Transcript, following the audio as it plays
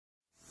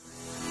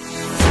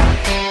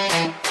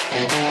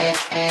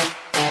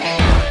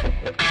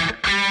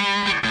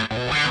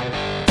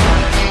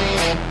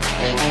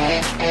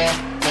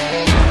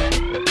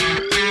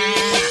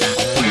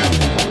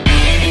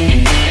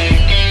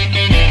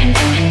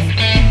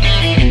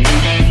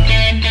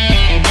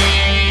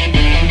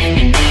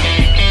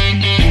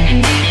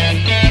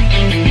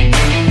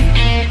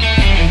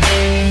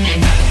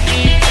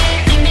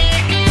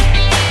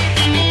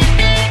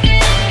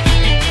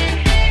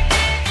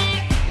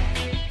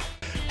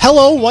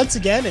Hello once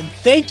again, and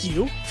thank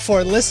you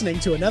for listening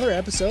to another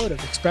episode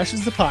of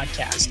Expressions the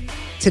Podcast.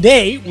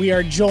 Today, we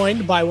are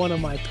joined by one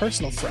of my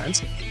personal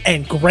friends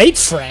and great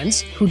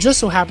friends who just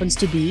so happens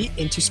to be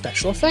into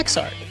special effects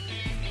art.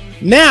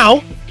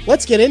 Now,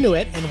 let's get into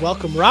it and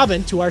welcome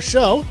Robin to our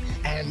show,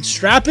 and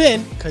strap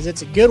in because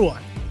it's a good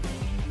one.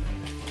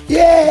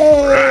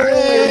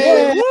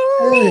 Yay!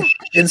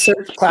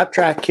 Insert clap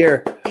track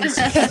here.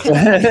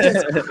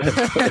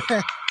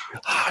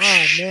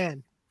 Oh,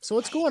 man. So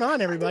what's going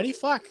on, everybody?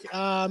 Fuck.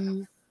 That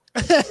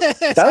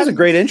was a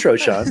great intro,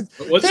 Shawn.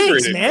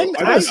 Thanks, man.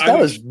 That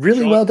was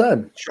really well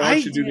done. Shawn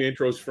should do the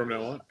intros from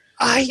now on.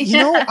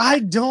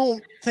 I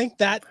don't think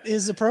that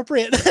is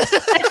appropriate.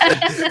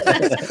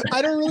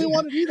 I don't really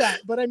want to do that,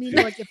 but I mean,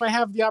 like, if I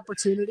have the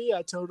opportunity,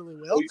 I totally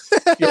will.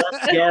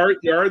 You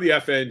are the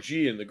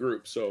FNG in the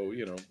group, so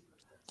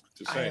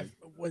just saying.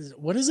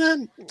 What is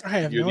that? I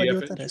have no idea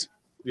what that is.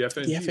 The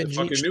FNG, the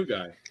fucking new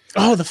guy.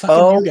 Oh, the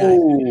fucking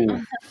new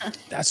guy.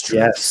 That's true.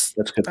 Yes,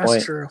 that's a good point.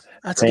 That's true.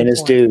 That's paying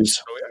his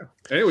dues. Oh yeah.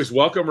 Anyways,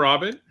 welcome,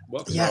 Robin.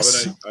 Welcome,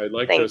 yes. Robin. I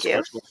like the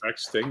special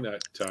effects thing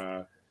that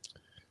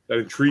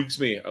intrigues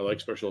me. I like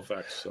special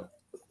effects. So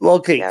well,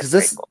 okay,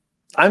 because cool.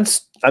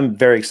 I'm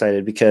very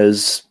excited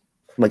because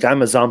like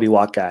I'm a zombie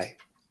walk guy,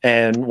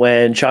 and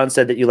when Shawn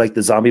said that you like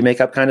the zombie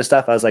makeup kind of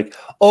stuff, I was like,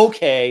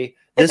 okay,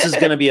 this is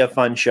going to be a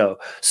fun show.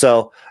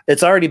 So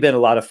it's already been a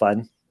lot of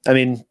fun. I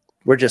mean,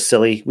 we're just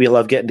silly. We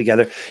love getting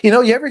together. You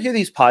ever hear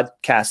these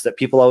podcasts that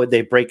people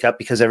they break up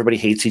because everybody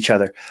hates each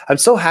other? I'm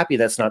so happy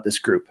that's not this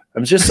group.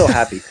 I'm just so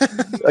happy.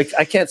 Like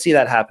I can't see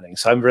that happening.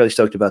 So I'm really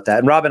stoked about that.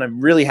 And Robin,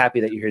 I'm really happy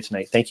that you're here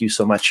tonight. Thank you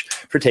so much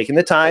for taking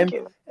the time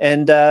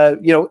and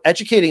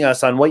educating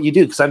us on what you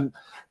do. Because I'm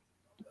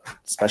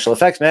special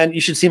effects, man.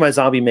 You should see my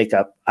zombie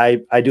makeup.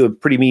 I do a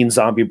pretty mean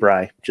zombie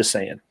bri. Just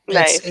saying.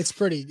 Nice. It's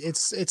pretty.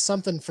 It's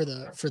something for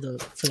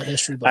the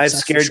history books. I have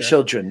scared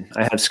children.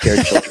 I have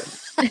scared children.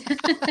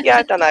 Yeah,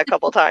 I've done that a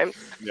couple times.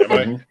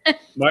 Yeah,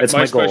 my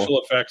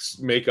special effects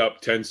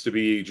makeup tends to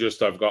be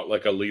just I've got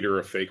like a liter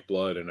of fake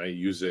blood and I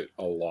use it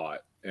a lot.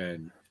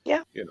 And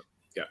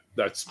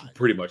that's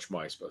pretty much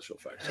my special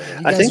effects.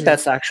 I think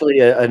that's actually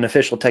an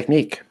official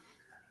technique.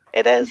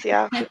 It is,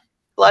 yeah.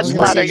 Blood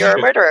splatter, you're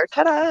a murderer.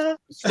 Ta-da!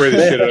 Spray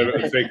the shit out of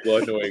it, fake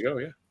blood, and away you go,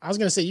 yeah. I was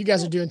going to say, you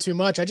guys are doing too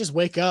much. I just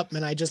wake up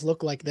and I just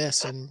look like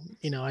this and,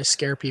 I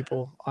scare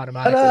people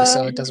automatically. Ta-da!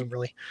 So it doesn't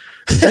really...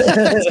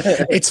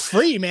 It's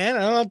free, man. I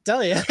don't know what to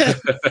tell you.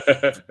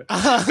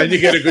 And you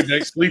get a good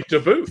night's sleep to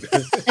boot.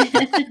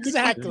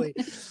 Exactly.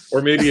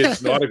 Or maybe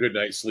it's not a good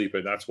night's sleep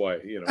and that's why,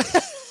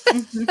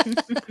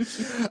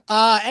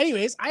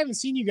 Anyways, I haven't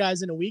seen you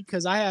guys in a week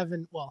because I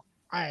haven't...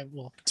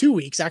 2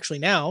 weeks actually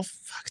now.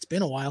 Fuck, it's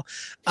been a while.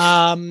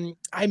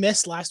 I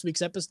missed last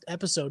week's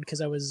episode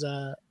because I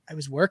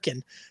was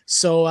working.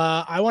 So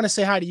I want to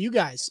say hi to you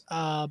guys.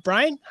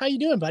 Brian, how you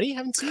doing, buddy?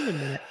 Haven't seen you in a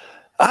minute.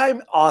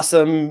 I'm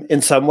awesome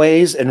in some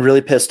ways and really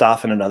pissed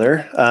off in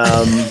another.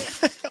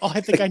 I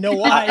think I know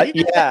why.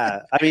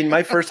 Yeah. I mean,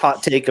 my first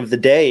hot take of the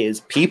day is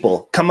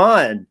people. Come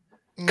on.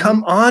 Mm-hmm.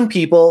 Come on,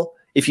 people.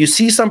 If you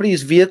see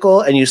somebody's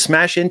vehicle and you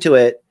smash into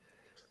it,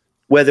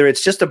 whether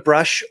it's just a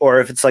brush or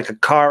if it's like a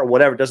car or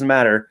whatever, it doesn't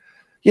matter.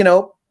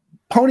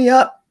 Pony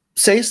up,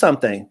 say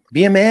something,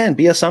 be a man,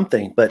 be a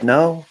something. But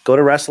no, go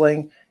to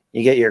wrestling,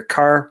 you get your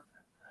car.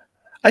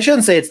 I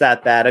shouldn't say it's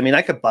that bad. I mean,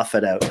 I could buff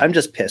it out. I'm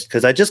just pissed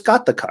because I just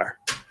got the car.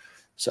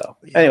 So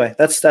anyway,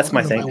 that's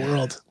my thing. My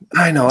world.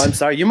 I know. I'm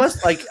sorry. You must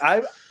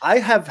I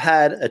have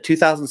had a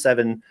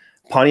 2007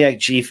 Pontiac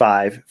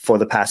G5 for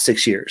the past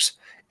 6 years,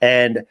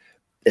 and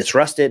it's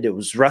rusted. It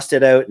was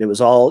rusted out. It was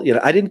all,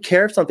 I didn't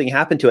care if something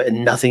happened to it,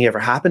 and nothing ever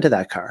happened to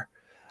that car.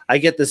 I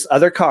get this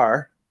other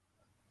car,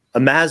 a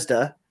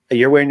Mazda.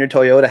 You're wearing your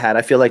Toyota hat.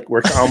 I feel like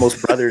we're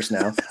almost brothers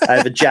now. I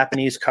have a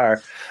Japanese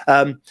car.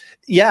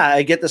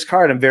 I get this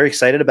car and I'm very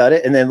excited about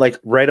it. And then like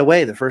right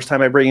away, the first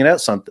time I bring it out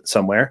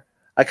somewhere,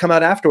 I come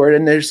out afterward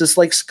and there's this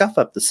like scuff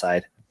up the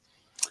side.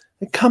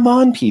 Like, come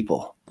on,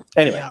 people.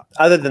 Anyway,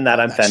 other than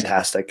that, I'm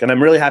fantastic. And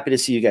I'm really happy to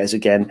see you guys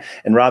again.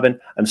 And Robin,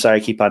 I'm sorry I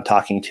keep on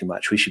talking too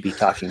much. We should be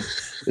talking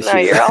with you.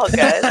 You're all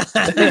good.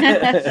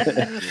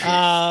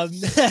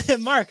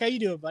 Mark, how you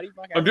doing, buddy?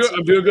 I'm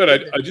doing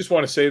good. I just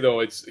want to say, though,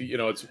 it's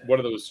one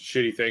of those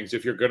shitty things.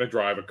 If you're going to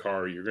drive a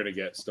car, you're going to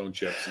get stone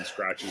chips and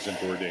scratches and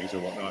door dings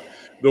and whatnot.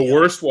 The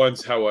worst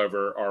ones,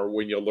 however, are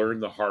when you learn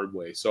the hard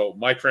way. So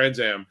my Trans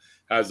Am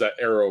has that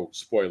aero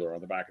spoiler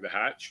on the back of the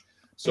hatch.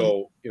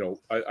 So,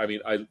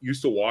 I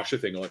used to wash a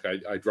thing. Like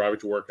I drive it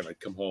to work and I'd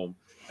come home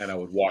and I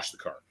would wash the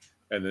car.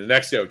 And then the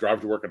next day I would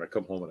drive to work and I'd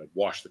come home and I'd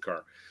wash the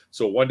car.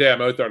 So one day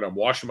I'm out there and I'm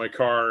washing my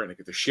car and I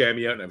get the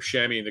chamois out and I'm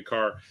chamoising the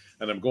car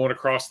and I'm going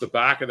across the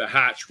back of the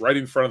hatch right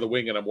in front of the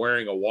wing and I'm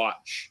wearing a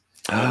watch.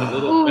 And the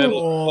little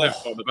metal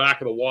clip on the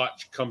back of the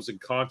watch comes in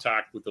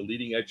contact with the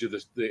leading edge of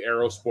the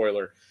aero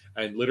spoiler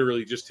and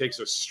literally just takes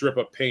a strip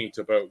of paint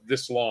about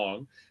this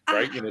long,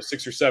 right?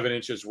 6 or 7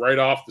 inches right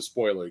off the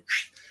spoiler.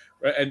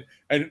 Right?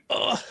 And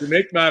to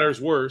make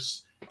matters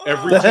worse,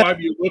 every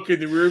time you look in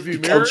the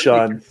rearview mirror, you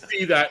can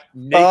see that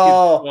naked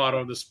spot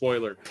on the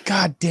spoiler.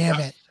 God damn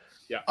it.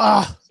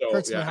 Yeah.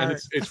 Hurts my and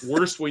heart. it's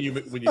worse when you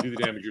do the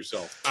damage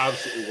yourself.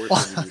 Absolutely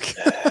worse when you do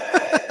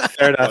that.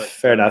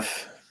 Fair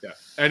enough. Yeah.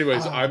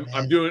 Anyways, Oh, I'm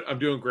man.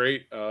 doing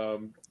great.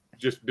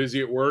 Just busy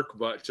at work,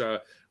 but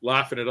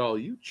laughing at all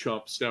you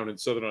chumps down in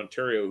Southern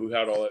Ontario who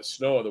had all that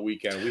snow on the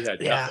weekend. We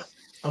had nothing.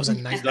 That was a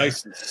It's nightmare.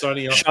 nice and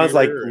sunny up Sean's here.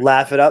 like,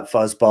 laugh it up,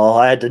 fuzzball.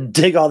 I had to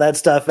dig all that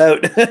stuff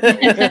out.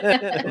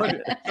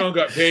 Sean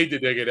got paid to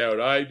dig it out.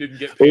 I didn't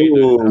get paid.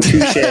 Ooh,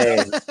 touche. I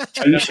didn't have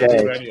Touche. to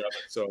do any of it.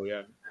 So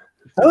yeah.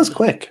 That was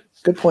quick.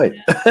 Good point.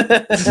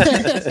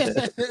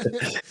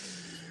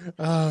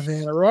 Oh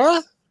man,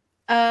 Aurora.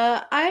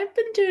 I've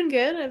been doing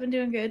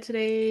good.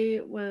 Today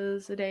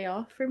was a day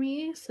off for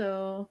me,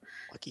 so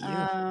Lucky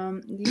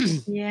you.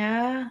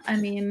 yeah. I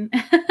mean,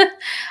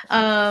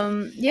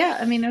 yeah.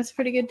 I mean, it was a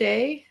pretty good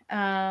day.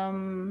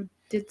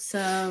 Did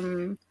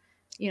some,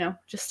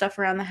 just stuff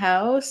around the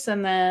house,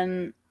 and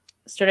then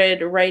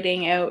started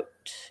writing out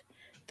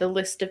the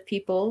list of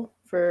people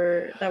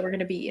that we're going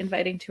to be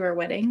inviting to our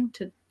wedding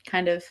to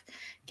kind of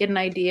get an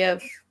idea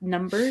of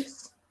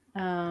numbers.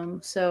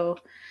 So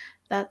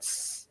that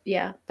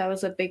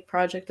was a big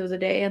project of the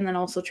day. And then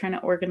also trying to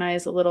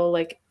organize a little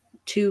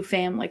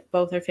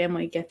both our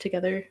family get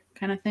together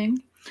kind of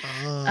thing.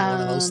 One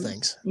of those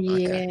things.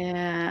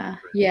 Okay.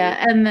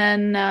 Yeah. And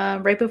then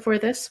right before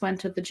this, went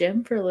to the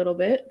gym for a little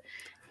bit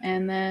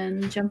and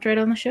then jumped right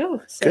on the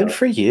show. So, Good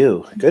for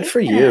you. Good for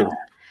you.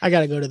 I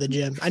gotta go to the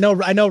gym. I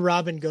know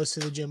Robin goes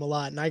to the gym a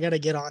lot, and I gotta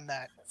get on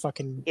that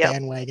fucking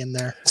bandwagon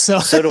there. So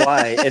do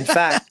I. In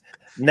fact,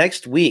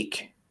 next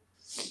week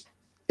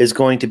is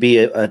going to be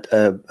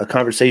a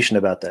conversation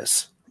about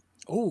this.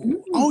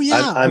 Oh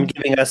yeah. I'm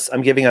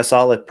giving us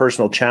all a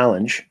personal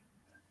challenge.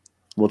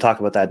 We'll talk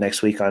about that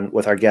next week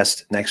with our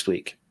guest next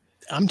week.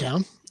 I'm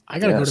down. I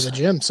gotta go to the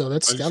gym, so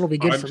that'll be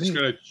good for me. I'm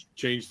just gonna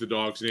change the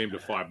dog's name to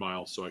 5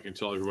 miles so I can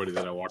tell everybody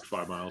that I walked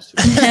 5 miles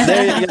today.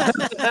 There you go.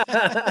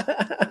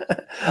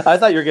 I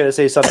thought you were gonna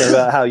say something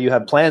about how you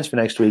have plans for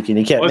next week and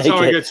you can't. That's make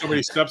how it. I get so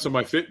many steps on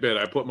my Fitbit.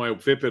 I put my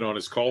Fitbit on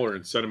his collar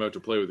and sent him out to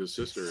play with his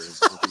sister.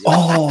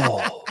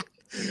 Oh,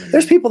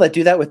 there's people that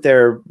do that with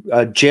their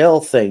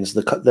jail things,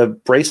 the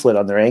bracelet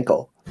on their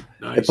ankle.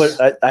 Nice.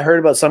 I heard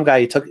about some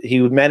guy, he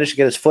managed to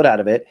get his foot out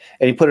of it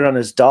and he put it on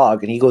his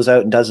dog and he goes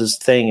out and does his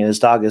thing and his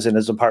dog is in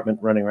his apartment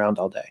running around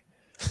all day.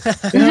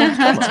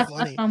 That's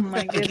funny. Oh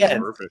my goodness.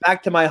 Again,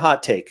 back to my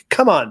hot take.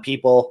 Come on,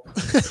 people.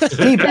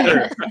 Be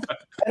better.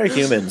 Better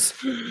humans.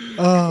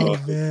 Oh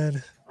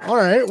man. All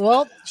right.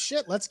 Well,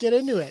 shit. Let's get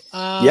into it.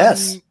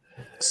 Yes.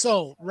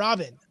 So,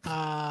 Robin,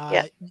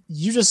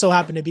 you just so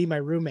happen to be my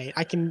roommate.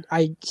 I can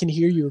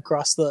hear you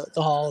across the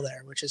hall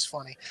there, which is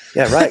funny.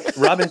 Yeah, right.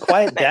 Robin,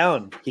 quiet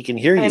down. He can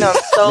hear you. I know,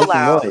 I'm so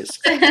loud. Noise.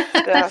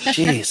 Yeah.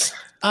 Jeez.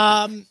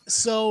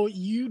 So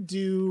you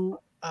do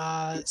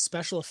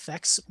special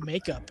effects,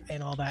 makeup,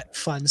 and all that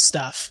fun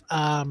stuff.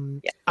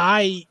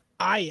 I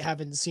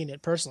haven't seen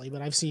it personally,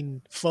 but I've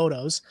seen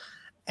photos,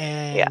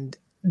 and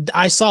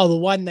I saw the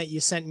one that you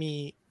sent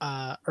me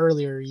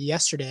earlier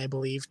yesterday, I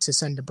believe, to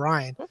send to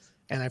Brian.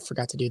 And I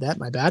forgot to do that.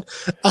 My bad.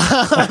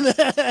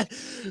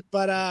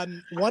 But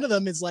one of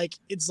them is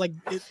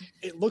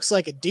it looks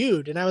like a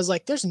dude, and I was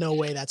like, "There's no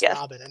way that's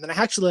Robin." And then I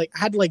actually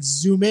had to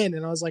zoom in,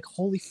 and I was like,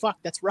 "Holy fuck,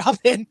 that's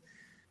Robin!"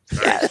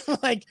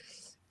 Like,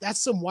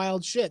 that's some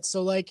wild shit.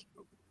 So like,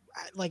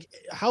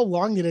 how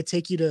long did it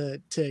take you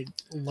to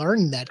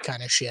learn that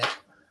kind of shit?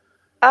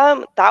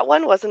 That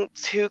one wasn't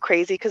too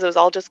crazy because it was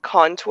all just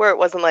contour. It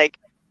wasn't like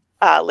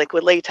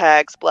liquid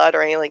latex, blood,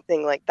 or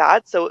anything like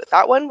that. So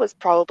that one was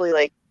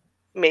probably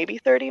maybe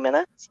 30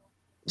 minutes.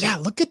 Yeah,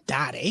 look at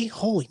that, eh?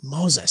 Holy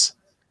Moses.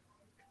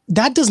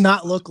 That does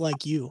not look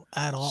like you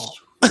at all.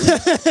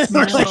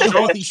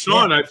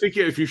 Sean, I think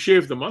if you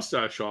shave the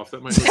mustache off,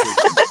 that might look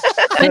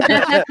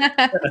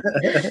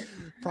like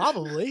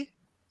probably.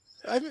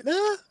 I mean,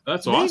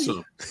 that's maybe.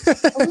 Awesome.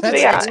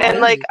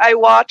 And I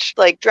watched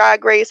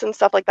Drag Race and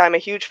stuff like that. I'm a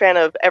huge fan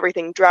of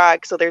everything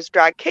drag. So there's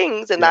Drag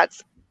Kings, and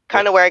that's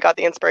kind of where I got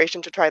the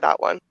inspiration to try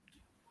that one.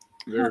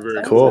 Very,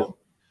 very cool.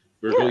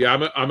 Very cool.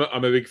 Yeah, I'm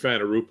a big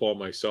fan of RuPaul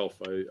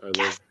myself.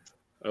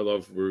 I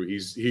love Ru.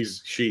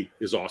 She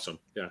is awesome.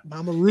 Yeah.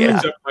 Mama Ru. Yeah.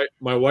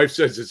 My wife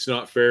says it's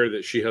not fair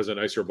that she has a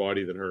nicer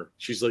body than her.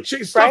 She's like,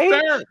 she's not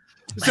fair.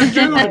 It's a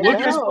dude. Look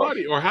at his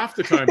body. Or half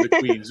the time the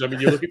queens. I mean,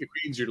 you look at the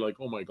queens, you're like,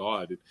 oh my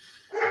god,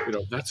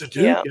 that's a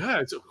dude. Yeah,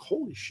 it's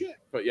holy shit.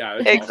 But yeah,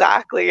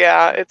 exactly.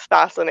 Awesome. Yeah, it's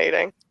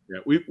fascinating. Yeah,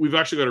 we've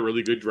actually got a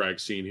really good drag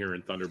scene here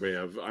in Thunder Bay.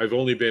 I've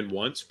only been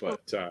once,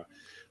 but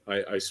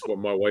my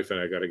wife and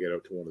I got to get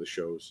out to one of the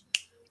shows.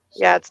 So.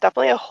 Yeah, it's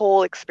definitely a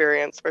whole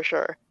experience for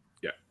sure.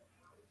 Yeah.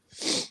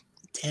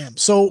 Damn.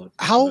 So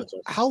how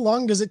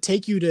long does it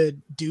take you to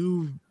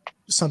do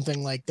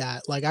something like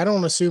that? I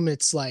don't assume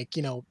it's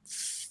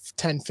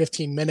 10,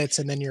 15 minutes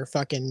and then you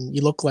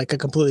look like a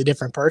completely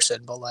different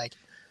person, but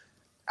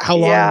how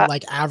long,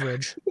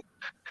 average?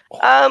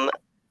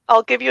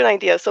 I'll give you an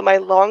idea. So my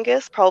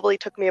longest probably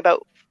took me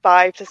about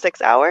 5 to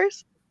 6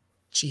 hours.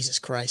 Jesus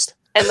Christ.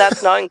 And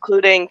that's not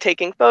including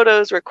taking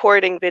photos,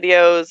 recording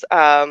videos,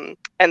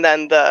 and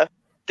then the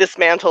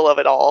dismantle of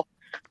it all.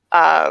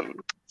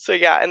 So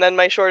yeah, and then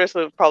my shortest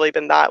would have probably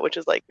been that, which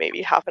is like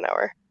maybe half an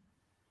hour.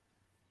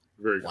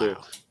 Very cool.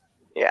 Wow.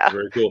 Yeah,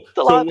 Very cool. it's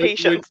a lot of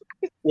patience.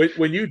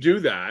 When you do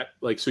that,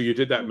 like, so you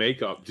did that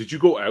makeup, did you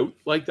go out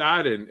like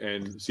that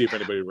and see if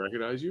anybody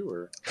recognized you,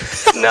 or?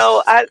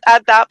 No, at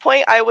that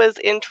point I was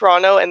in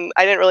Toronto and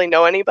I didn't really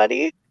know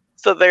anybody,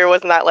 so there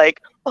wasn't that like,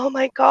 oh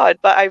my god.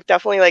 But I've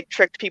definitely like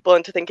tricked people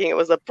into thinking it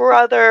was a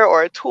brother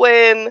or a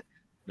twin.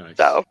 Nice.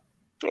 So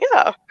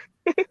yeah,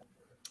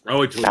 I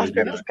would totally master do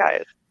of that.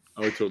 disguise.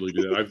 I would totally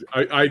do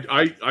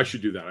that. I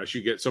should do that. I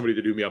should get somebody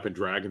to do me up in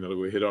drag and then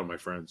go hit on my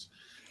friends.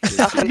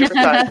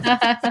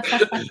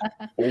 100%.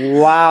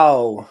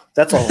 Wow,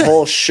 that's a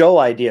whole show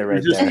idea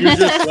right there. You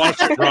just watch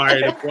it,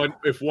 Brian.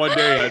 If one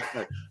day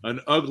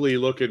an ugly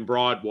looking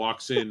broad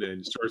walks in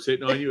and starts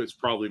hitting on you, it's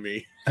probably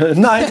me.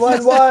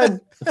 911.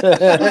 Oh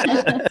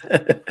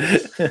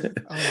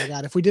my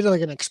god! If we did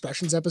like an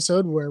expressions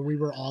episode where we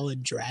were all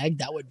in drag,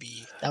 that would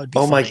be.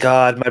 Oh my funny.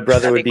 god, my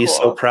brother That'd would be be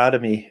so cool. proud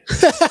of me.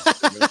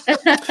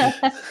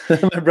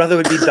 My brother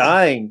would be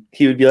dying.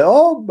 He would be like,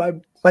 "Oh,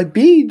 my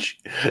beach."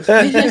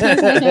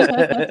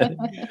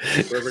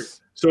 Perfect.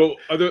 So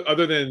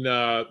other than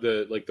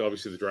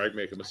obviously the drag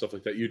makeup and stuff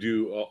like that, you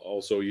do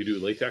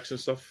latex and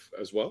stuff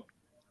as well.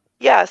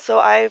 Yeah, so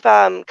I've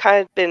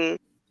kind of been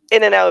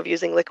in and out of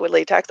using liquid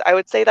latex. I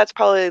would say that's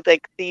probably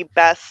like the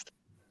best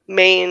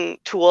main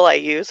tool I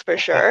use for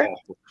sure.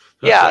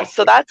 Yeah,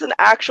 so that's an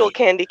actual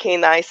candy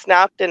cane that I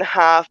snapped in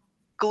half,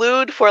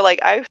 glued for like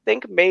I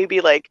think maybe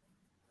like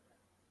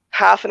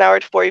half an hour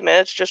to 40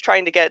 minutes, just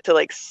trying to get it to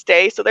like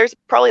stay. So there's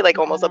probably like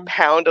almost a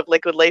pound of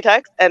liquid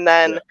latex, and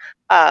then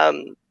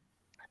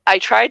I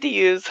tried to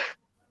use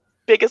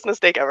biggest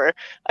mistake ever.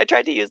 I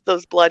tried to use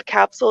those blood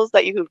capsules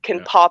that you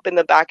can pop in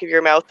the back of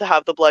your mouth to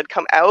have the blood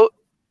come out.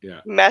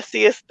 Yeah.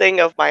 Messiest thing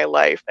of my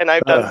life, and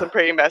I've done some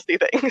pretty messy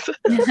things.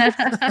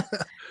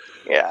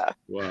 Yeah.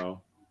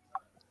 Wow.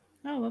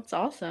 Oh, that's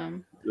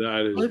awesome.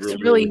 That is Looks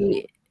really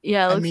really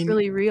yeah, it I looks mean-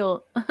 really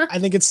real. I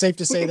think it's safe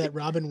to say that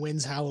Robin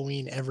wins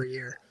Halloween every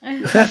year.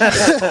 Yeah.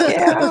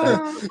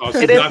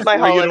 awesome. It is That's my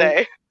why you don't-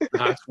 holiday.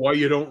 That's why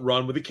you don't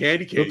run with a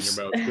candy cane in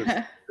your mouth.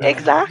 'Cause-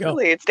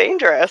 Exactly. It's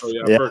dangerous. So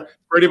yeah, Yeah.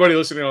 For anybody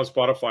listening on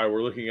Spotify,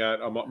 we're looking at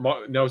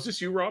now. Is this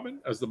you, Robin,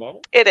 as the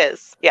model? It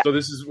is. Yeah. So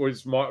this is where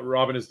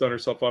Robin has done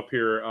herself up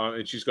here,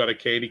 and she's got a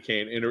candy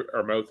cane in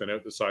her mouth and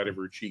out the side of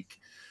her cheek.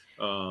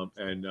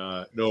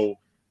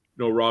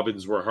 No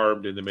Robins were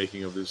harmed in the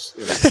making of this.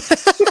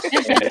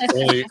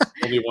 only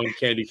one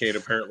candy cane,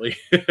 apparently.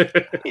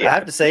 I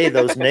have to say,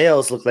 those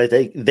nails look like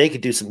they could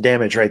do some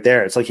damage right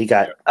there. It's like you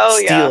got Oh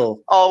steel.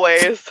 yeah.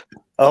 Always.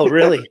 Oh,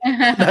 really?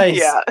 Nice.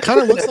 Yeah.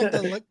 Kind of looks like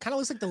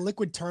the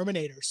Liquid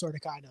Terminator, sort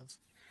of, kind of.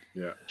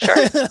 Yeah. Sure.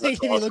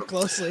 If you look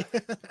closely.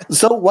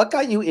 So, what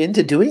got you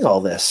into doing all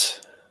this?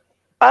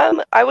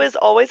 I was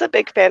always a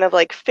big fan of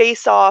like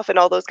Face Off and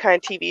all those kind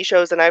of TV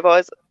shows, and I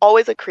was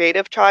always a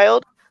creative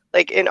child.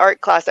 Like in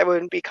art class,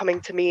 everyone would be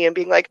coming to me and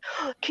being like,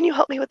 oh, "Can you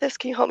help me with this?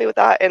 Can you help me with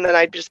that?" And then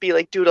I'd just be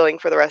like doodling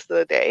for the rest of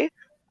the day.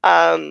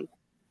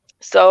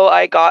 So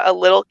I got a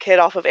little kit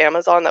off of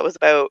Amazon that was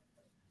about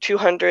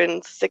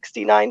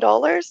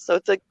 $269. So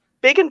it's a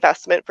big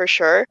investment for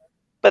sure.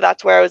 But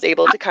that's where I was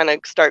able to kind of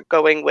start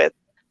going with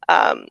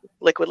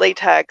liquid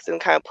latex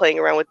and kind of playing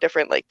around with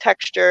different like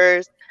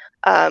textures.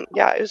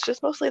 Yeah, it was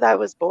just mostly that I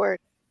was bored.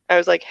 I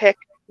was like, heck,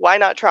 why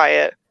not try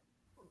it?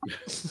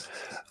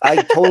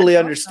 I totally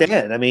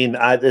understand. I mean,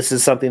 this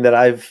is something that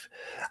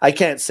I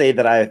can't say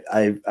that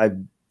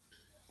I'm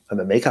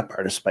a makeup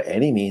artist by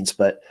any means,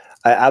 but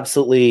I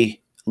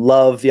absolutely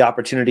love the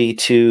opportunity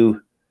to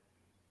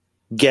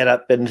get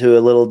up into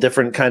a little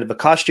different kind of a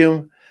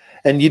costume.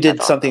 And you did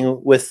That's something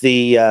awesome. with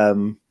the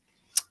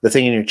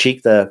thing in your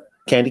cheek, the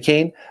candy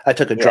cane. I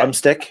took a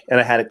drumstick and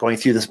I had it going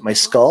through my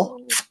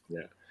skull. Yeah.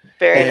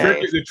 Very And-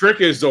 nice. The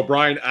trick is, though,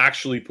 Brian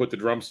actually put the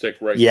drumstick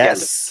right.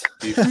 Yes.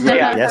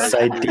 Yeah. Yes,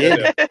 I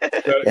did.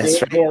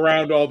 Yes, Go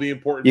around all the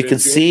important. You can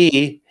bits.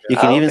 see, you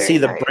can Oh, even very see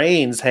the nice.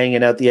 brains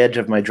hanging out the edge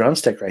of my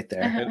drumstick right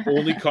there. And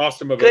only cost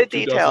him about Good 2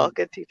 detail. dozen.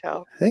 Good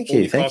detail. Thank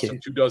Only you. Thank cost you. him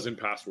 2 dozen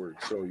passwords,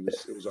 so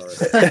it was all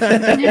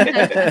right. You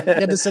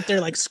had to sit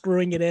there like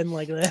screwing it in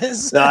like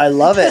this. No, I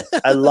love it.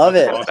 I love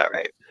it. That's all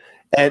right.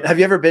 And have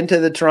you ever been to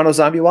the Toronto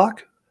Zombie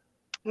Walk?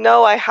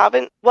 No, I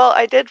haven't. Well,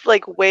 I did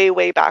like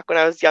way back when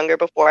I was younger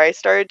before I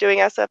started doing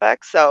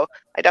SFX, so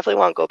I definitely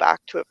want to go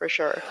back to it for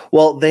sure.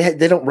 Well, they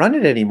don't run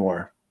it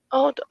anymore.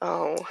 Oh.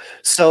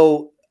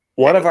 So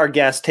one of our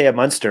guests, Taya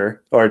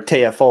Munster, or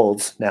Taya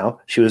Folds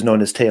now, she was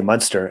known as Taya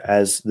Munster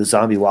as the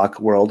Zombie Walk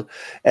world.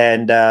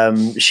 And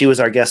she was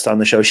our guest on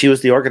the show. She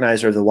was the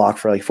organizer of the walk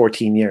for like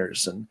 14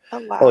 years. And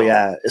Wow. oh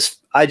yeah,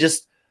 I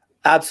just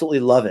absolutely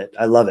love it.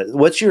 I love it.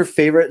 What's your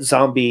favorite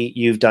zombie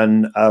you've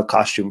done a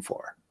costume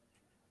for?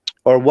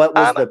 Or what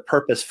was the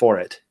purpose for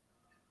it?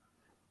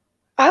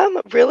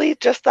 Really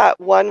just that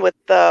one with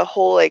the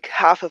whole like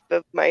half of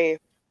my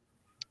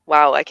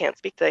I can't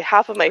speak today.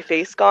 Half of my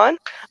face gone.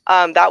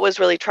 That was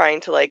really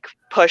trying to like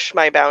push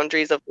my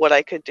boundaries of what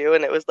I could do,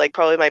 and it was like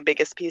probably my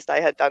biggest piece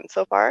I had done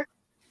so far.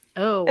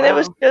 Oh, And it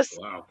was just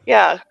Wow.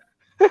 yeah.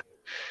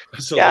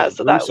 That's a Yeah, little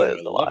so that gruesome. was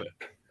I a love lot. it.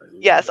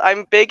 Yes,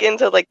 I'm big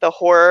into like the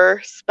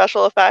horror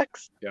special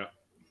effects. Yeah.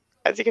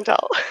 As you can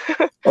tell.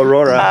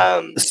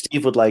 Aurora,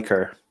 Steve would like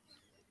her.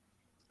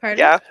 Pardon?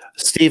 Yeah.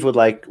 Steve would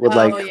like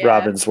yeah.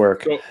 Robin's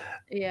work.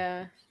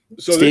 Yeah.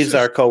 So Steve's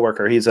our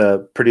coworker. He's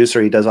a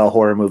producer. He does all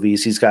horror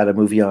movies. He's got a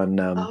movie on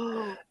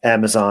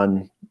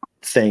Amazon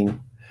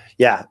thing.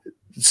 Yeah,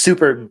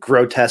 super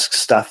grotesque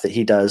stuff that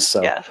he does.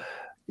 So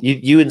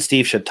you and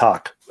Steve should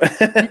talk.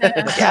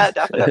 Yeah,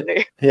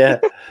 definitely. Yeah.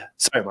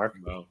 Sorry, Mark.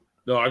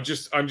 No, I'm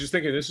just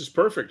thinking this is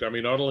perfect. I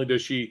mean, not only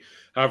does she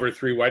have her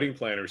 3 wedding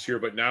planners here,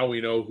 but now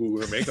we know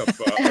who her makeup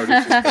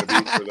artist is going to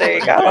be for the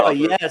there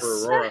you wedding go.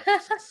 for Aurora.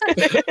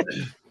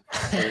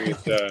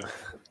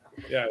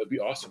 Yeah, it'd be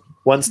awesome.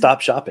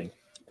 One-stop shopping.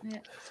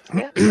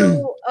 Yeah.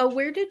 So,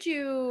 where did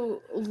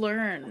you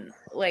learn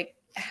like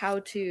how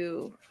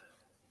to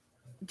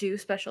do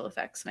special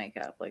effects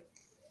makeup? Like,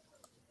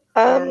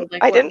 I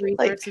what didn't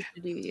resources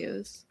did you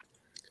use?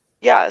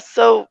 Yeah,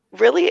 so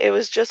really it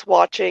was just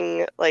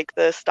watching like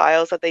the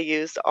styles that they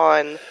used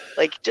on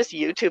like just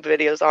YouTube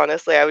videos,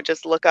 honestly. I would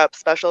just look up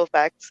special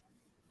effects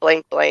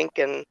blank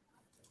and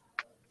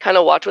kind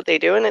of watch what they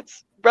do, and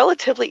it's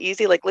relatively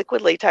easy. Like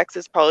liquid latex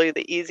is probably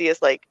the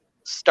easiest like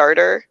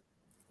starter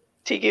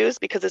to use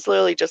because it's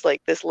literally just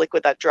like this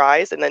liquid that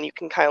dries, and then you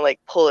can kind of like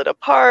pull it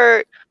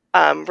apart,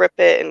 rip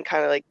it, and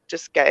kind of like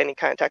just get any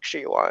kind of texture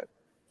you want.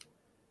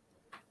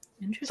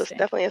 Interesting. So it's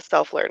definitely a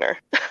self-learner.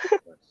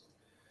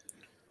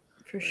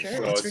 For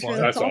sure. So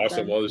that's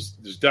awesome. Well,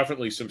 there's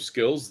definitely some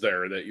skills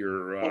there that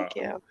you're. Thank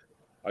you.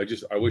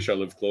 I wish I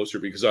lived closer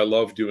because I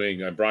love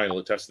doing. Brian will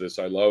attest to this.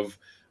 I love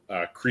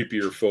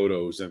creepier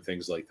photos and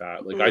things like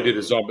that. Like I did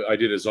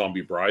a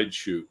zombie bride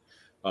shoot,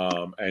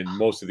 and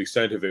most of the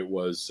extent of it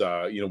was,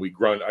 I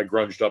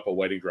grunged up a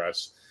wedding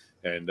dress,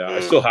 and I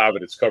still have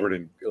it. It's covered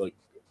in like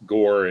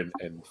gore and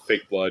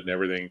fake blood and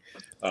everything.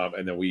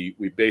 And then we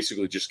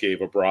basically just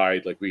gave a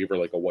bride, like we gave her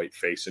like a white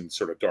face and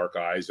sort of dark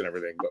eyes and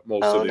everything. But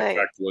most of the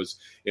effect was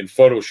in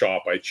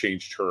Photoshop. I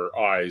changed her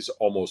eyes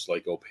almost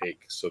like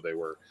opaque. So they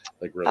were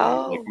like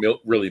really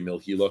really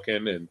milky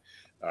looking and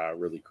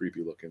really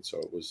creepy looking. So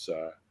it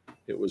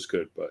was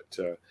good, but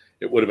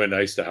it would have been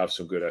nice to have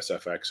some good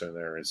SFX in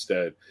there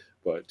instead.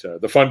 But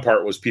the fun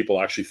part was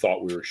people actually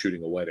thought we were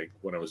shooting a wedding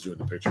when I was doing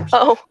the pictures.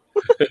 Oh,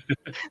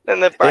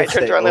 then the bride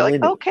turns around. They're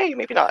like, okay,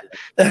 maybe not.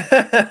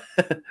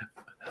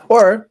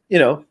 Or,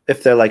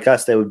 if they're like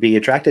us, they would be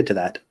attracted to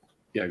that.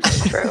 Yeah,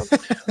 exactly.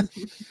 True.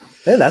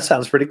 Hey, that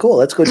sounds pretty cool.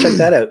 Let's go check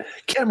that out.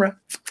 Camera.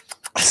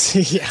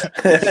 Yeah.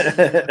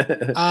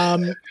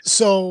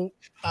 So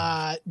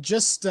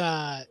just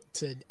to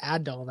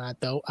add to all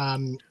that, though,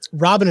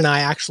 Robin and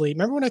I actually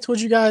remember when I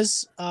told you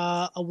guys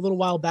a little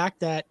while back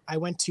that I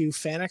went to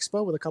Fan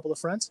Expo with a couple of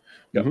friends.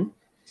 Mm-hmm.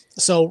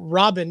 So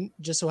Robin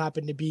just so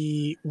happened to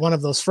be one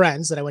of those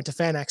friends that I went to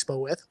Fan Expo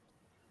with.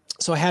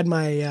 So I had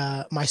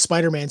my my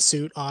Spider-Man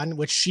suit on,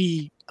 which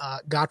she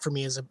got for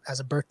me as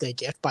a birthday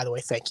gift. By the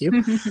way, thank you.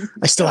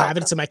 I still have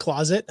it. It's in my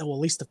closet. Well, at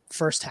least the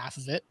first half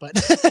of it. But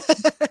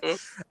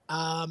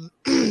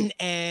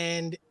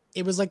and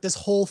it was like this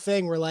whole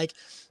thing where like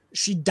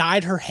she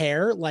dyed her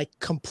hair like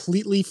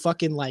completely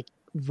fucking like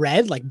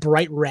red, like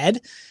bright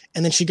red,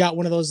 and then she got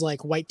one of those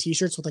like white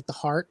T-shirts with like the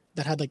heart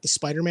that had like the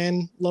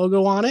Spider-Man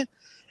logo on it.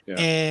 Yeah.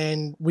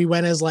 And we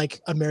went as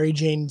like a Mary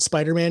Jane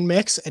Spider-Man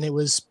mix, and it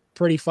was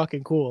pretty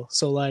fucking cool.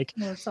 So like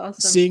awesome.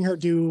 Seeing her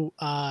do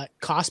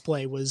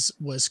cosplay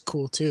was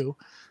cool too.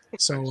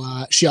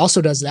 So she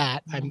also does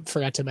that. I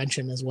forgot to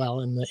mention as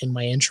well in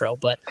my intro,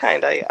 but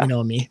kinda, yeah. You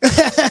know me.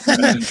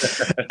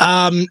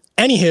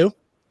 Anywho,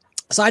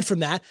 aside from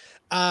that,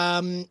 how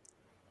am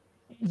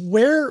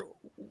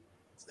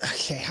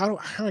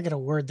I gonna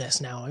word this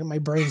now? My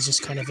brain's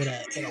just kind of in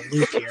a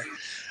loop here.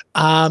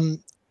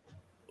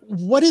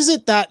 What is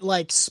it that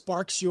like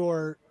sparks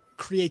your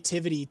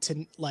creativity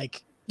to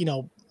like,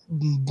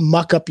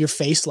 muck up your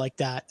face like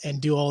that and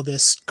do all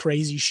this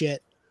crazy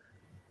shit?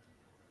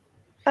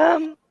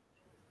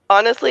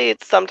 Honestly,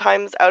 it's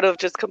sometimes out of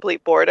just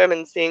complete boredom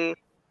and seeing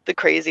the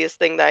craziest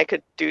thing that I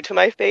could do to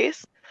my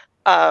face.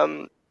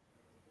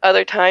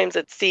 Other times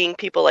it's seeing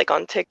people like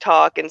on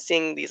TikTok and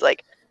seeing these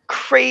like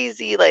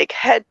crazy like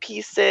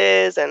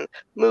headpieces and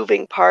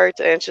moving parts,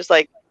 and it's just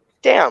like,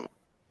 damn,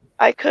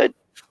 I could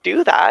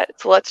do that.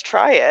 So let's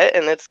try it.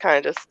 And it's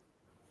kind of just,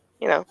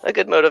 a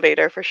good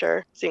motivator for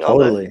sure. Seeing all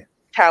the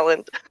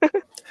talent.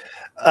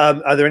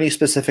 Are there any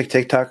specific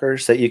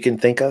TikTokers that you can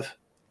think of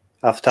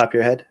off the top of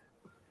your head?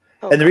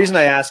 And the reason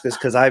I ask is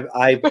because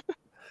I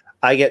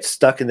get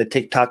stuck in the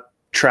TikTok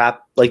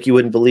trap like you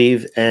wouldn't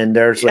believe. And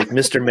there's like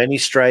Mr. Many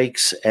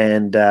Strikes,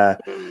 and I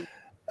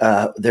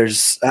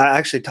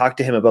actually talked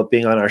to him about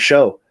being on our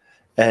show,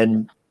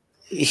 and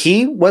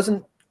he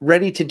wasn't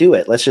ready to do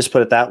it. Let's just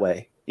put it that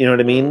way. You know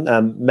what I mean?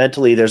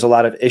 Mentally, there's a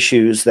lot of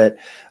issues that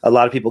a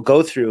lot of people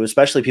go through,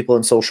 especially people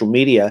in social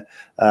media,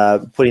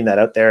 putting that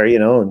out there,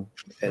 and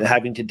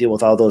having to deal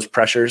with all those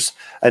pressures.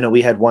 I know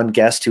we had one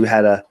guest who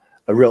had a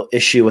real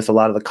issue with a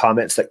lot of the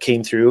comments that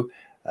came through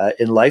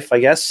in life, I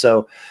guess.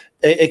 So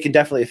it can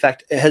definitely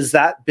affect. Has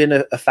that been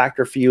a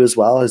factor for you as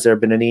well? Has there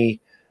been any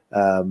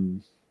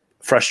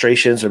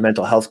frustrations or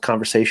mental health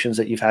conversations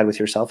that you've had with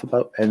yourself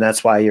about, and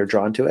that's why you're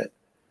drawn to it?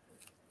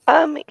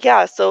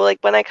 Yeah, so like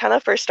when I kind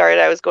of first started,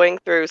 I was going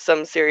through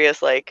some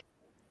serious like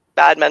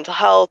bad mental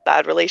health,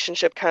 bad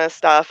relationship kind of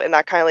stuff, and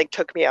that kind of like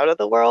took me out of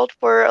the world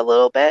for a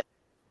little bit,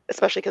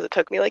 especially because it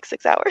took me like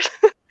 6 hours.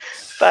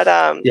 But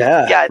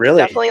Yeah, yeah, it's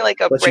really. definitely like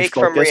a Lets you break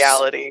from focus.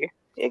 reality.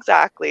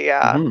 Exactly,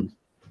 yeah. Mhm.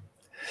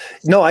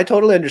 No, I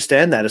totally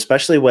understand that,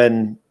 especially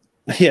when,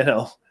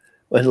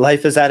 when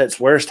life is at its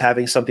worst,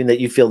 having something that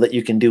you feel that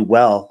you can do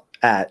well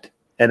at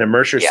and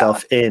immerse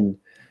yourself in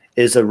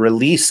is a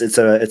release. It's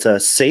a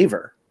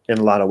saver in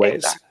a lot of ways.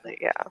 Exactly,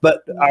 yeah.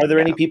 But are there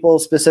any people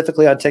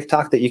specifically on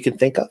TikTok that you can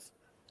think of?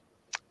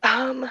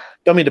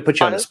 Don't mean to put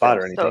you on the Honestly, spot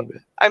or anything.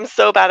 But I'm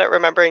so bad at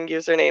remembering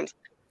usernames.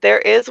 There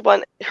is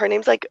one, her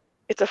name's like,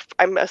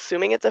 I'm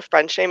assuming it's a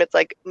French name. It's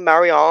like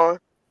Marion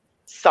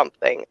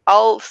something.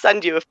 I'll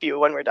send you a few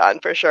when we're done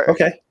for sure.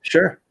 Okay,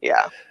 sure.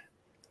 Yeah.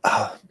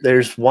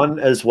 There's one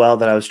as well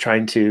that I was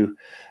trying to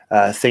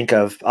think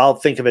of. I'll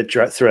think of it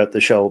throughout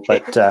the show,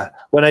 but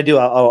when I do,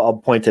 I'll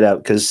point it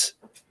out because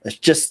it's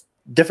just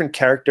different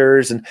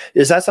characters. And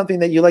is that something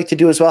that you like to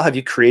do as well? Have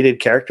you created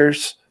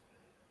characters?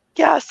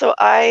 Yeah, so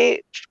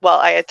I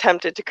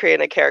attempted to create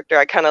a character.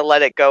 I kind of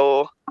let it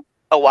go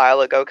a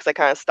while ago because I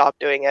kind of stopped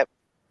doing it.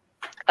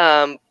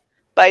 But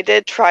I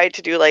did try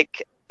to do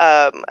like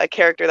a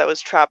character that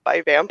was trapped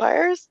by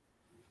vampires.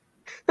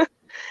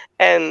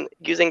 And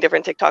using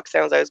different TikTok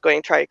sounds, I was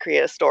going to try to create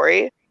a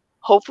story.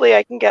 Hopefully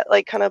I can get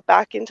like kind of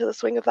back into the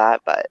swing of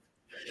that, but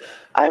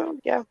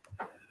yeah.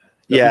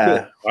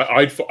 That'd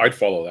be cool. I'd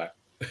follow that.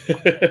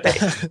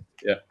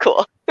 Yeah.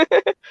 Cool.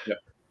 Yeah.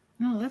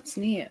 Oh, that's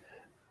neat.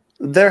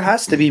 There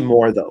has to be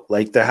more though.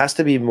 Like there has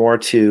to be more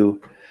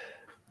to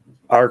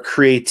our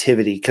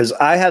creativity, because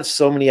I have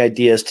so many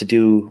ideas to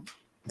do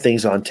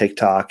things on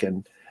TikTok,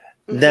 and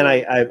then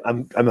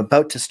I'm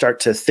about to start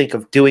to think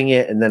of doing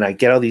it, and then I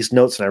get all these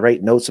notes and I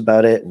write notes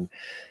about it, and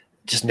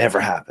it just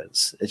never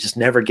happens. It just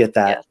never get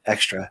that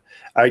extra.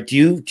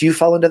 Do you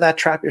fall into that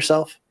trap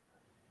yourself?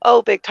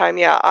 Oh, big time.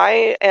 Yeah,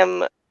 I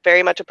am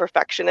very much a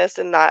perfectionist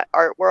in that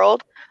art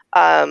world.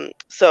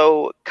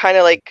 So kind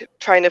of like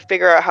trying to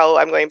figure out how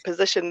I'm going to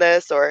position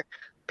this or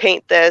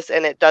paint this,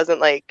 and it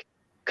doesn't like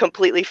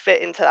completely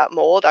fit into that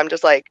mold. I'm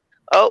just like,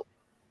 oh,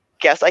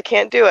 guess I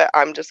can't do it.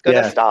 I'm just going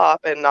to stop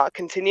and not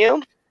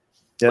continue,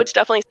 which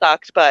definitely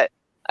sucked. But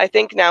I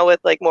think now with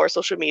like more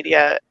social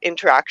media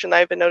interaction that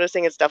I've been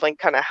noticing, it's definitely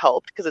kind of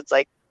helped, because it's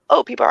like,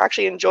 oh, people are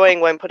actually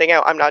enjoying what I'm putting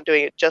out. I'm not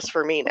doing it just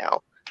for me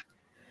now.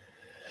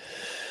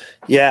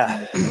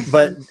 Yeah,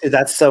 but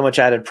that's so much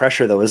added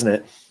pressure though, isn't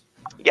it?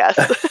 Yes.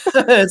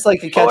 It's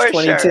like a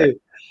catch-22. Sure.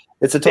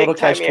 It's a total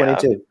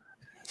catch-22.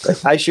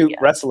 I shoot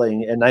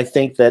wrestling, and I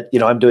think that,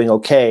 I'm doing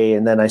okay,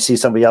 and then I see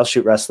somebody else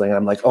shoot wrestling, and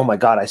I'm like, oh my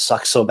God, I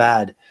suck so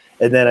bad.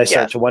 And then I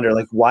start to wonder,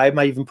 like, why am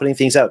I even putting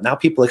things out? Now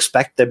people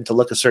expect them to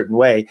look a certain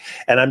way,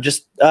 and I'm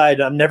just,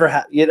 I'm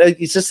never,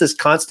 it's just this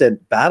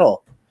constant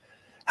battle.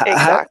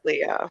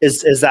 Exactly,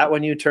 Is that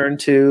when you turn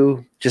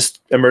to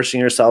just immersing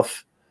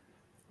yourself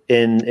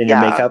in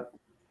your makeup?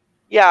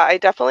 Yeah, I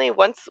definitely,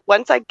 once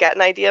I get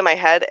an idea in my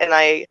head and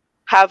I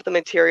have the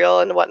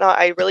material and whatnot,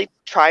 I really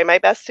try my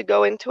best to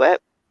go into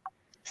it.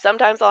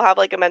 Sometimes I'll have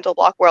like a mental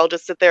block where I'll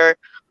just sit there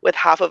with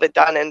half of it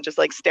done and just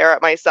like stare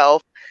at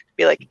myself,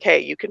 be like, okay,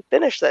 you can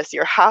finish this.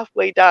 You're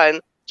halfway done.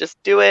 Just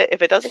do it.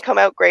 If it doesn't come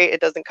out great, it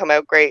doesn't come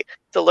out great.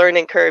 It's a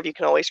learning curve. You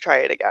can always try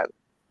it again.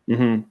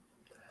 Mm-hmm.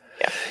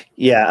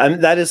 Yeah.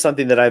 That is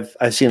something that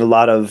I've seen a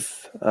lot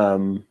of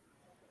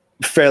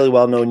fairly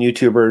well-known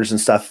YouTubers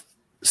and stuff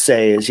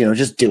say is,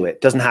 just do it.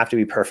 It doesn't have to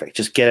be perfect.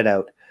 Just get it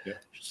out. Yeah.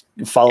 Just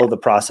follow the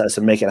process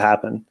and make it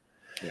happen.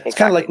 Yeah. It's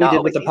kind of like we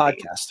did with the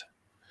podcast.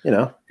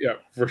 Yeah,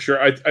 for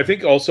sure. I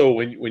think also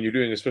when you're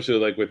doing, especially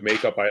like with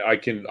makeup, I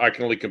can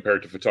only compare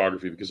it to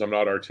photography, because I'm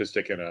not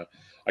artistic and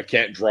I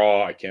can't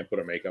draw, I can't put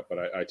a makeup, but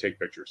I take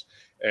pictures.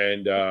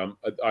 And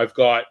I've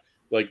got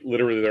like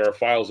literally there are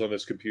files on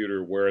this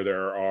computer where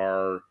there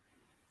are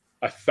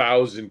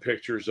 1,000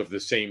 pictures of the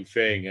same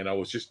thing, and I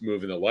was just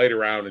moving the light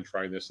around and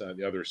trying this, that, and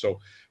the other. So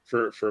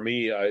for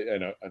me,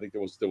 I think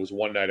there was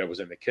one night I was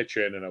in the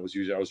kitchen and I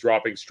was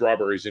dropping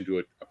strawberries into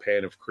a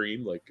pan of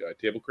cream, like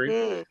table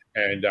cream,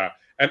 and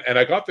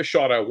I got the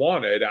shot I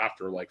wanted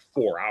after like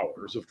 4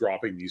 hours of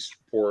dropping these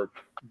poor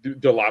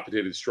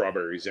dilapidated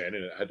strawberries in,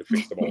 and I had to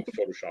fix them all with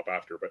Photoshop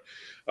after.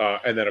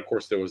 But and then of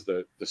course there was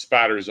the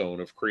spatter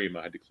zone of cream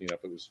I had to clean up.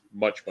 It was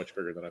much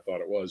bigger than I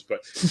thought it was.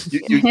 But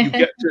you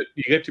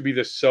get to be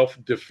this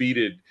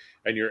self-defeated,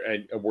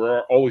 and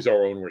we're always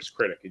our own worst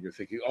critic, and you're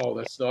thinking, oh,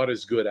 that's not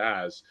as good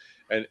as,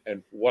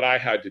 and what I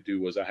had to do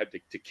was I had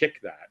to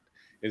kick that,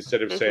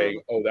 instead of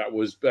saying, oh, that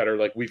was better.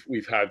 Like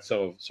we've had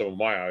some of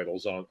my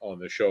idols on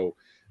the show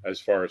as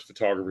far as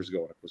photographers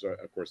go.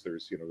 Of course,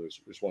 there's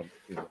one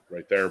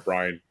right there,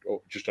 Brian,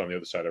 just on the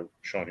other side of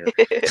Shawn here,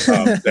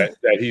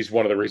 that he's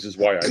one of the reasons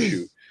why I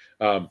shoot.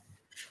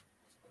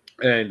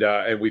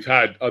 And we've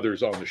had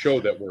others on the show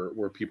that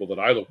were people that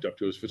I looked up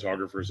to as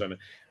photographers, and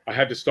I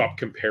had to stop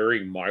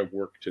comparing my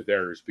work to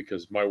theirs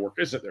because my work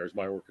isn't theirs,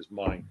 my work is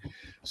mine.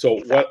 So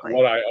Exactly.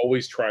 what I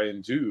always try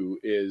and do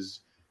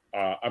is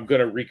I'm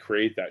going to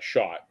recreate that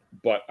shot,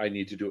 but I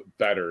need to do it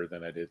better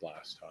than I did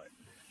last time.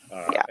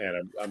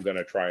 And I'm going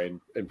to try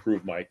and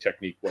improve my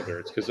technique, whether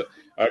it's because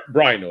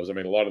Brian knows. I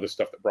mean, a lot of the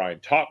stuff that Brian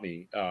taught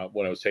me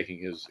when I was taking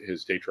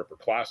his day tripper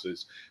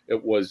classes,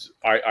 it was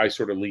I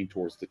sort of lean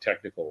towards the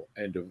technical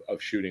end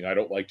of shooting. I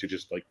don't like to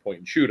just like point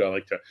and shoot. I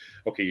like to,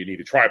 okay, you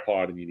need a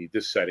tripod and you need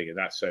this setting and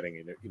that setting,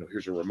 and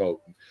here's a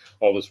remote and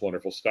all this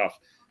wonderful stuff.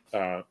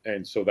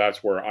 And so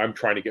that's where I'm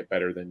trying to get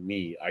better than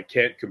me. I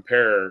can't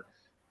compare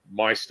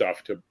my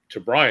stuff to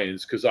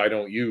Brian's because I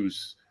don't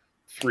use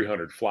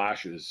 300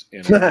 flashes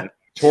in a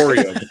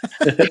auditorium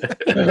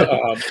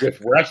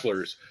with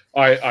wrestlers.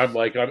 I've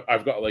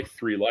got like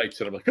 3 lights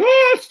and I'm like,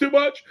 it's too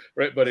much,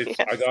 right? But it's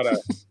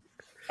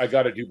I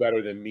gotta do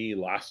better than me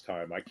last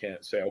time. I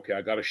can't say, okay,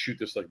 I gotta shoot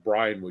this like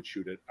Brian would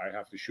shoot it. I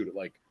have to shoot it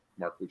like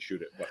Mark would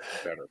shoot it, but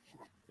better.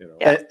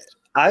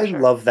 I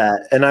love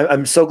that. And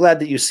I'm so glad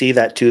that you see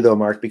that too, though,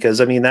 Mark, because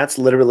I mean, that's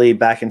literally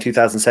back in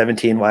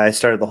 2017 why I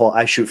started the whole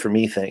I shoot for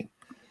me thing.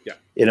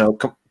 Yeah.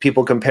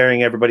 People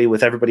comparing everybody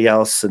with everybody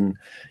else. And,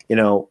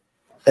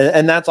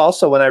 and that's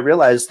also when I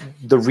realized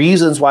the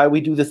reasons why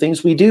we do the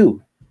things we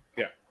do.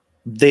 Yeah.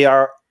 They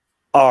are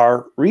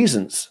our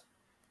reasons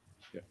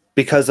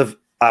because of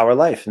our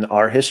life and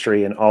our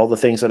history and all the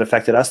things that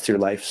affected us through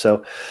life.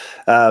 So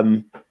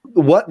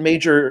what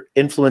major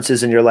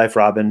influences in your life,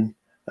 Robin,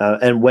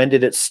 and when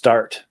did it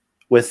start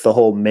with the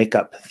whole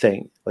makeup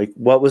thing? Like,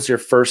 what was your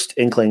first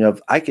inkling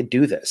of, I could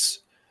do this?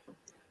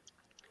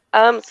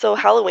 So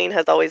Halloween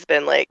has always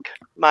been like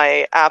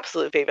my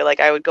absolute favorite. Like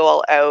I would go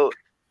all out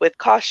with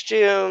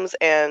costumes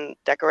and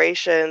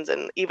decorations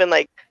and even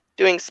like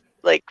doing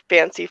like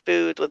fancy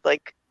food with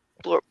like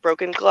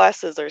broken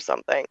glasses or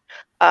something.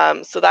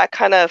 So that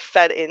kind of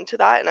fed into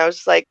that. And I was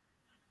just like,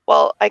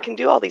 well, I can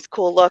do all these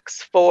cool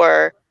looks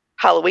for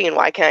Halloween.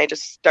 Why can't I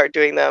just start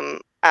doing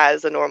them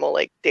as a normal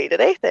like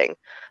day-to-day thing?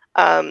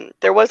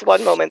 There was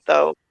one moment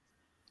though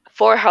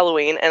for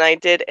Halloween, and I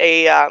did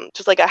a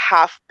just like a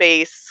half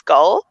base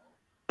skull,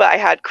 but I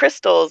had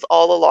crystals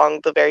all along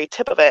the very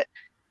tip of it.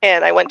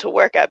 And I went to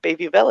work at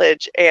Baby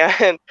Village,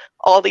 and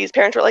all these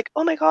parents were like,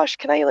 oh my gosh,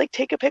 can I like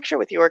take a picture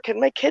with you? Or can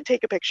my kid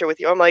take a picture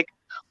with you? I'm like,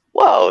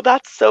 whoa,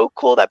 that's so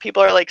cool that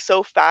people are like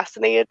so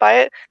fascinated by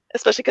it,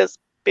 especially because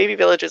Baby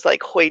Village is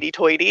like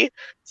hoity-toity.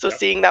 So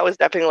seeing that was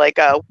definitely like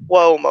a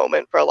whoa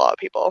moment for a lot of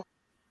people.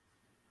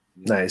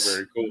 Nice.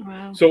 Very cool.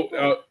 Wow. So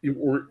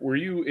were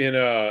you in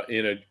a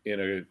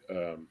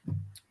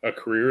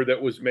career that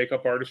was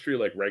makeup artistry,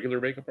 like regular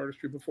makeup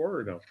artistry before,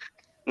 or no?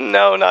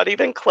 No, not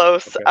even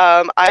close.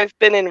 Okay. I've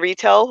been in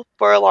retail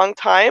for a long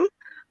time.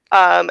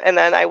 And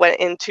then I went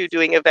into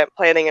doing event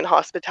planning and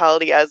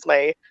hospitality as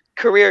my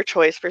career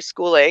choice for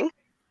schooling.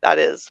 That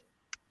is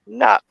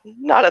not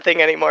a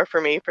thing anymore for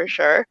me, for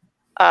sure.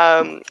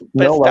 But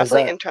it's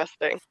definitely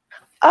interesting.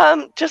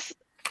 Just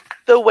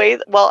the way,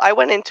 I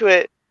went into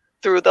it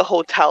through the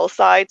hotel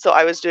side. So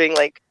I was doing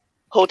like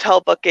hotel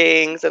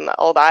bookings and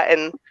all that.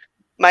 And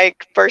my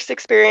first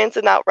experience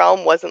in that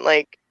realm wasn't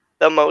like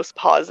the most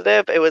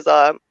positive. It was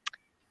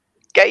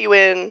get you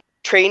in,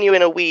 train you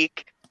in a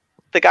week.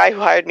 The guy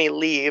who hired me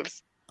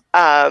leaves.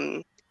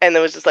 And it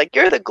was just like,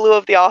 you're the glue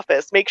of the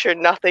office. Make sure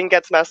nothing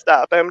gets messed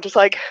up. And I'm just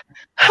like,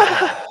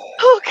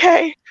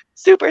 okay,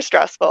 super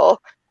stressful.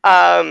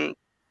 And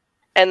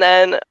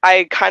then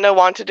I kind of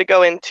wanted to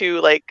go into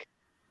like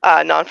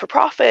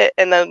non-for-profit.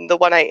 And then the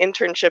one I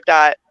internshipped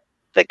at,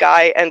 the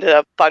guy ended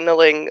up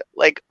funneling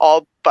like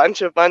all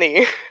bunch of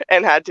money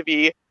and had to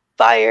be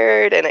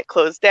fired, and it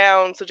closed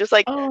down. So just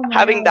like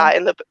having that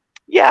in the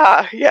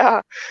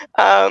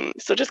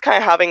so just kind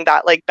of having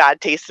that like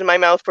bad taste in my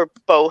mouth for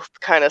both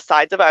kind of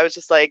sides of it, I was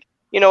just like,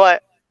 you know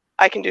what,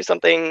 I can do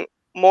something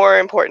more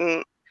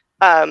important.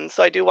 So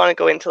I do want to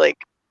go into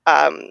like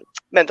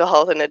mental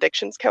health and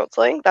addictions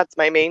counseling. That's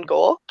my main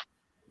goal.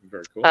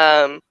 Very cool.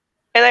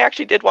 And I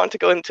actually did want to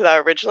go into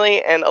that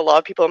originally, and a lot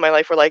of people in my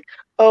life were like,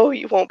 oh,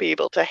 you won't be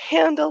able to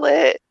handle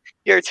it.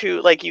 You're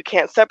too, like, you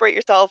can't separate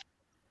yourself.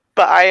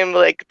 But I am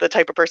like the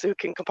type of person who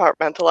can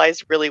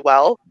compartmentalize really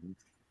well.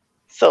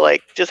 So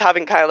like just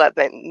having kind of that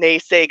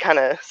naysay kind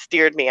of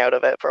steered me out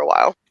of it for a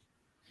while.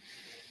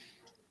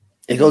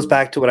 It goes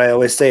back to what I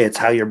always say. It's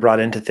how you're brought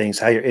into things,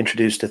 how you're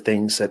introduced to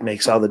things that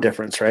makes all the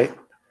difference, right?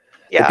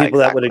 Yeah, the people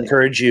that would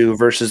encourage you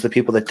versus the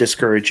people that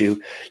discourage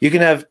you. You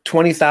can have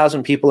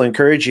 20,000 people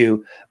encourage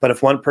you, but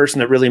if one person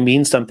that really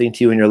means something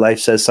to you in your life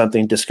says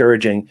something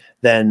discouraging,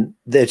 then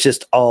it's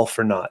just all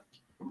for naught.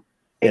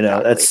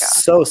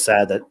 That's so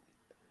sad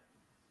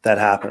that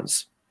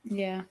happens.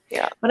 Yeah.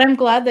 But I'm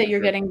glad that you're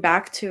getting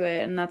back to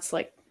it, and that's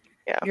like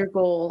your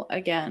goal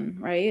again,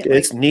 right?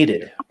 It's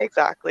needed.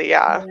 Exactly.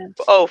 Yeah.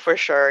 Oh, for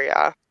sure.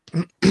 Yeah.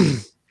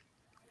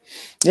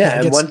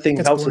 And one thing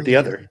helps with the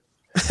other.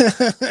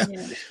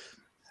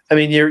 I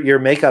mean, your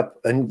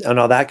makeup and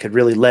all that could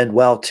really lend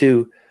well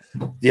to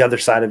the other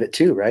side of it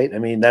too, right? I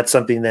mean, that's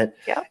something that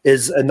Yeah.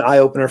 is an eye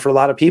opener for a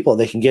lot of people.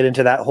 They can get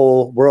into that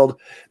whole world.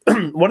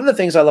 One of the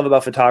things I love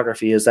about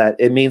photography is that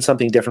it means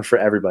something different for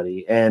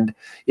everybody. And,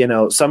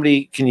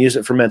 somebody can use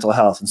it for mental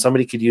health, and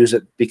somebody could use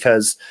it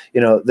because,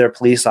 they're a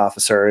police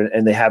officer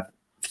and they have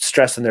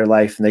stress in their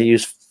life, and they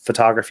use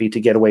photography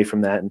to get away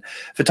from that. And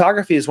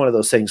photography is one of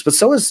those things, but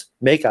so is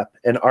makeup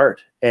and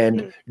art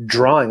and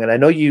drawing. And I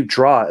know you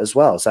draw as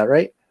well. Is that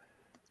right?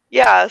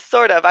 Yeah,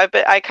 sort of.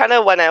 I kind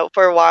of went out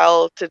for a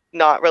while to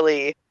not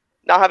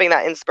having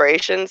that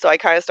inspiration. So I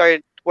kind of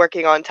started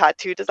working on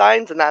tattoo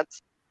designs, and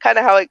that's kind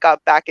of how it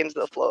got back into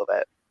the flow of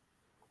it.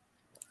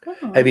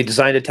 Oh. Have you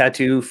designed a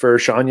tattoo for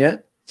Shawn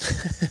yet?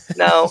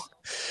 No.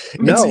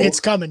 No. It's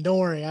coming. Don't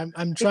worry.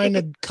 I'm trying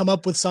to come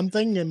up with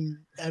something, and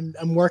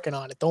I'm working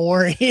on it. Don't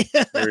worry.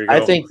 There you go. I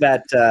think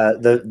that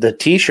the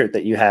T-shirt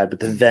that you had with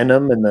the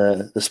Venom and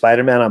the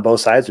Spider-Man on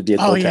both sides would be a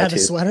cool tattoo.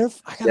 The sweater.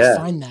 I gotta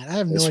find that. I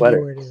have no idea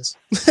where it is.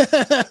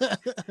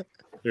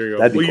 There you go.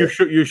 That'd be Well,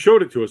 cool. you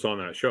showed it to us on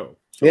that show.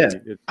 So Yeah.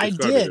 I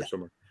gotta be there did.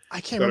 somewhere. I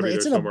can't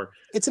remember.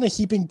 It's in a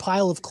heaping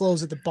pile of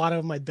clothes at the bottom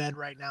of my bed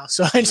right now.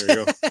 So I There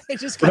you go.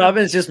 just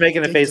Robin's just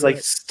making a dig face through like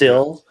it.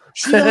 still.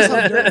 She knows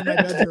how dirty my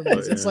bedroom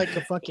is. Yeah. It's like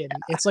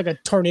it's like a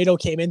tornado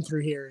came in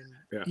through here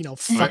and Yeah.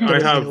 fucked I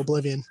everything have- into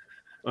oblivion.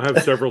 I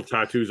have several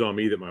tattoos on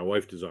me that my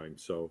wife designed.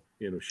 So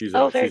she's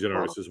Oh, very she's an cool.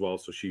 artist as well.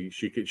 So she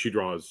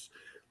draws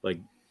like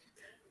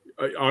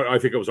I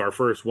think it was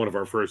one of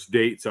our first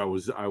dates. I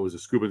was a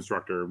scuba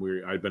instructor,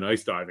 and I'd been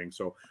ice diving.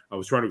 So I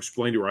was trying to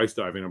explain to her ice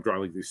diving. I'm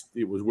drawing like this.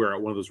 It was where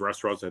at one of those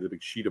restaurants I had a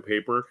big sheet of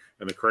paper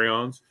and the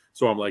crayons.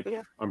 So I'm like,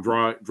 I'm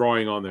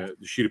drawing on the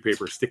sheet of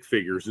paper stick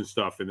figures and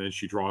stuff, and then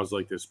she draws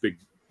like this big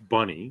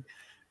bunny,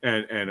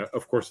 and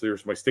of course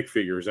there's my stick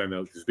figures and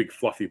this big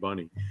fluffy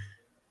bunny.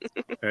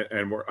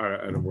 And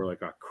we're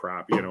like, oh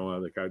crap,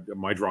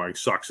 my drawing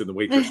sucks. And the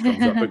waitress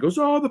comes up and goes,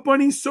 oh, the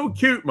bunny's so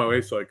cute. My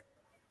wife's like,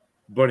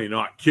 bunny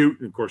not cute,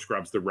 and of course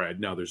grabs the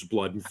red. Now there's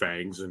blood and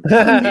fangs, and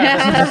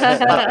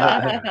that's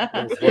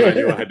what I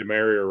knew. I had to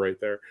marry her right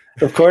there.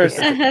 Of course.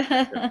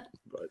 But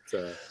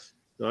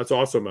no, that's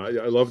awesome. I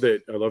love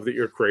that. I love that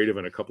you're creative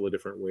in a couple of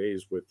different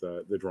ways with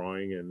the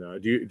drawing.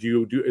 And do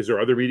you is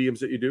there other mediums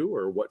that you do,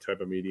 or what type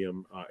of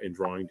medium in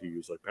drawing do you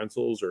use, like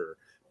pencils or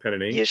pen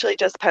and ink? Usually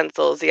just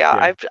pencils.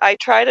 Yeah. I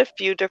tried a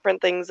few different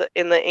things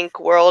in the ink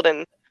world,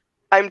 and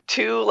I'm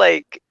too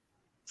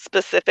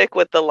specific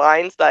with the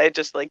lines that it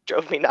just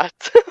drove me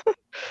nuts.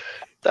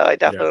 So I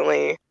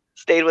definitely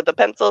stayed with the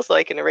pencil so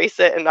I can erase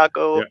it and not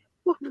go.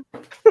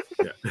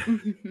 Yeah.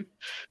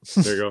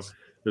 There you go.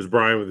 There's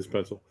Brian with his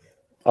pencil.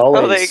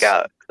 Always. Oh, there you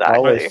go. Exactly.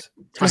 Always.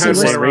 I had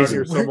one around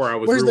here somewhere. I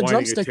was Where's the rewinding a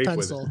drumstick tape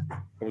pencil?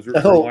 with it.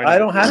 I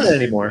don't have it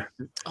anymore.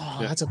 Oh,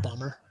 that's a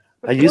bummer.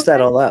 I used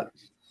that all up.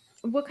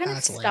 What kind of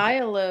That's lame.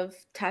 style of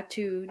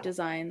tattoo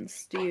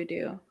designs do you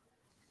do?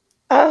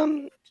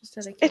 Just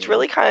out of It's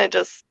really kind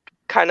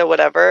of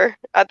whatever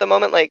at the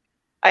moment.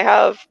 I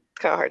have, it's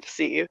kind of hard to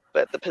see,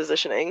 but the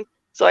positioning.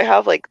 So I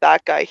have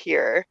that guy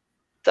here.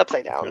 It's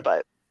upside down, Okay.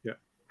 but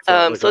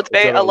So it's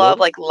very a lot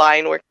of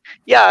line work.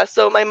 Yeah.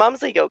 So my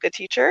mom's a yoga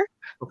teacher.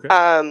 Okay.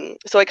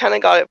 So I kind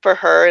of got it for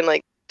her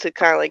and to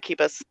kind of keep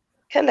us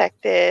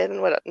connected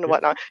and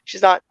whatnot.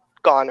 She's not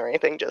gone or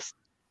anything, just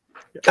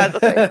as a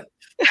thing.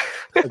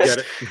 I get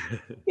it.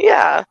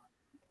 Yeah.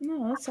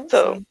 No, that's awesome.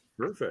 So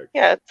Perfect.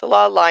 yeah, it's a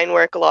lot of line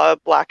work, a lot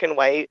of black and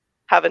white.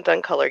 Haven't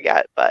done color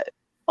yet, but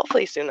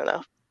hopefully soon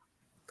enough.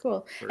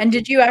 Cool. Very And cool.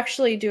 did you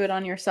actually do it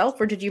on yourself,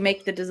 or did you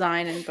make the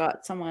design and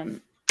got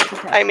someone to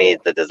tattoo I made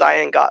it? the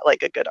design and got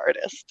a good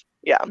artist.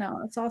 Yeah. No,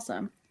 that's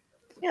awesome.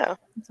 Yeah.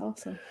 That's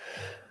awesome.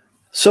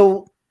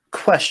 So,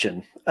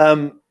 question.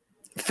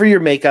 For your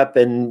makeup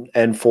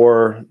and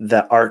for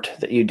the art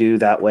that you do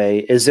that way,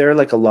 is there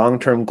a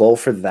long-term goal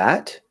for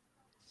that?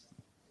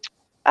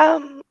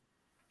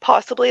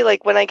 Possibly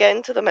when I get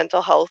into the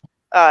mental health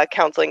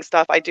counseling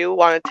stuff, I do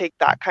want to take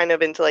that kind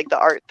of into the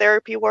art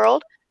therapy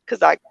world,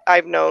 because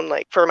I've known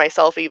for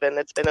myself even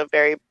it's been a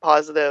very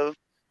positive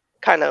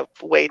kind of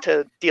way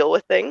to deal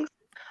with things.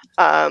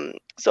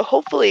 So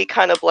hopefully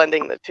kind of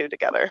blending the two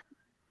together.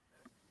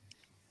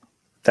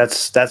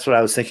 That's what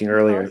I was thinking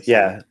earlier. Awesome.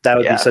 Yeah, that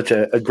would Yeah. be such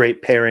a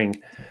great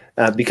pairing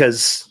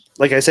because,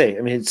 like I say,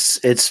 I mean,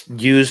 it's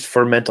used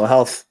for mental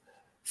health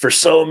for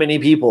so many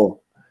people.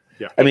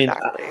 Yeah. I mean,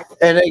 Exactly.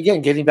 and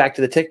again, getting back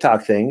to the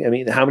TikTok thing, I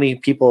mean, how many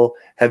people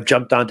have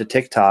jumped onto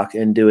TikTok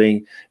and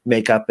doing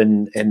makeup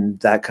and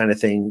that kind of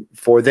thing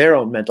for their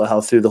own mental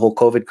health through the whole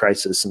COVID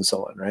crisis and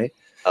so on, right?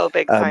 Oh,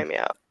 big time,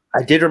 yeah.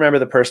 I did remember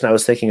the person I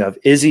was thinking of,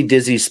 Izzy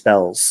Dizzy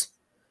Spells.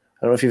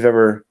 I don't know if you've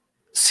ever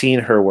seen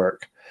her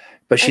work,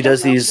 but she I don't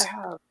does know if these I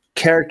have.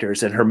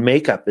 characters, and her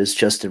makeup is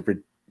just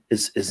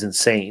is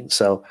insane.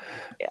 So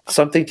Yeah.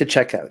 something to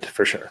check out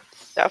for sure.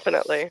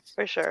 Definitely,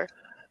 for sure.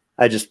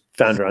 I just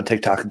found her on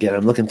TikTok again.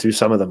 I'm looking through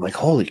some of them, like,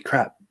 holy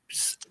crap,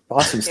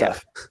 awesome Yeah.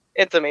 stuff.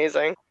 It's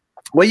amazing.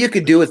 What you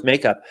could do with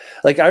makeup,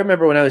 I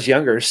remember when I was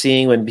younger,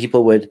 seeing when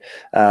people would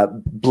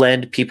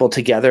blend people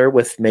together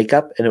with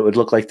makeup, and it would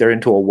look like they're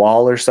into a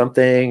wall or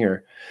something,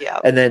 Yeah.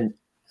 and then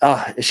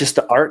it's just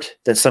the art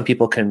that some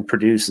people can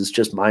produce is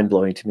just mind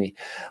blowing to me.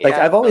 Like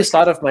Yeah, I've always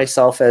thought of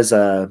myself as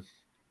a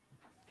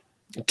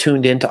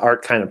tuned into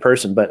art kind of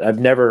person, but I've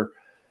never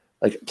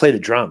like play the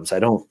drums. I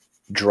don't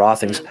draw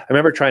things. I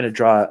remember trying to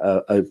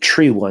draw a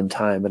tree one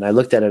time, and I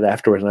looked at it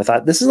afterwards, and I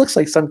thought, this looks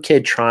like some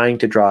kid trying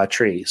to draw a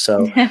tree.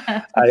 So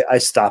I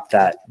stopped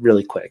that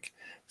really quick.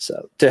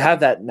 So to have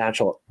that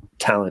natural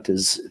talent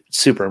is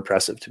super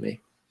impressive to me.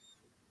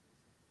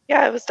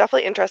 Yeah, it was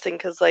definitely interesting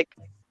because, like,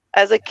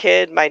 as a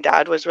kid, my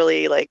dad was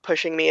really like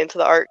pushing me into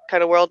the art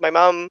kind of world. My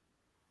mom,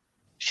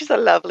 she's a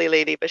lovely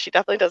lady, but she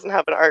definitely doesn't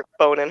have an art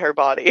bone in her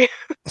body.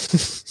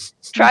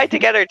 Tried to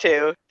get her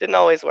to, didn't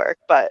always work,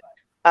 but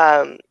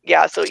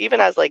yeah. So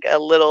even as like a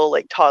little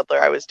like toddler,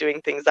 I was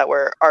doing things that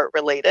were art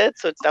related.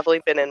 So it's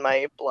definitely been in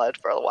my blood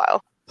for a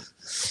while.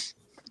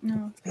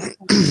 No.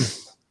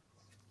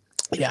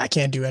 Yeah, I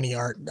can't do any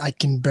art. I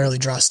can barely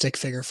draw a stick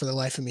figure for the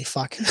life of me.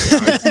 Fuck.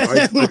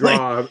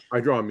 I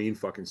draw a mean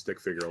fucking stick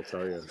figure, I'll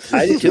tell you.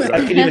 I do too. I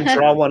can even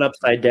draw one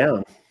upside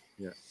down.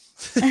 Yeah.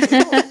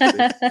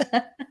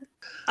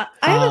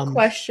 I have a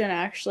question,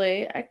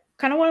 actually. I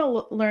kind of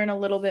want to learn a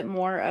little bit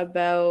more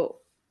about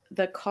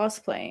the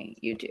cosplaying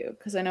you do,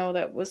 because I know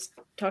that was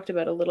talked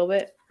about a little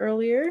bit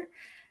earlier.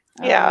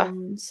 Yeah.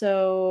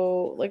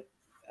 So, like,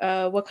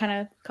 what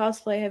kind of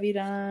cosplay have you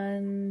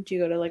done? Do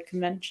you go to like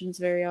conventions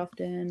very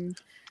often?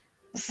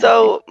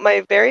 So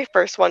my very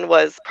first one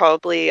was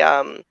probably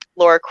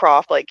Laura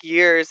Croft, like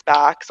years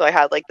back. So I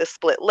had like the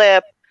split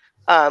lip,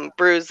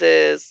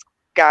 bruises,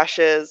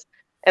 gashes,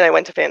 and I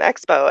went to Fan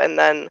Expo. And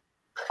then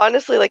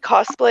honestly, like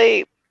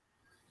cosplay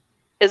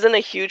isn't a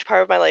huge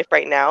part of my life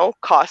right now,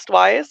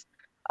 cost-wise.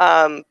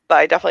 But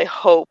I definitely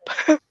hope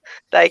that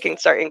I can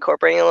start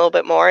incorporating a little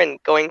bit more and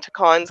going to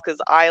cons,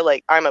 because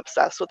I'm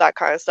obsessed with that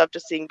kind of stuff,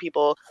 just seeing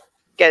people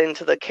get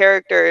into the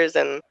characters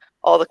and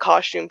all the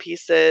costume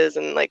pieces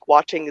and like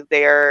watching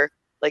their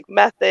like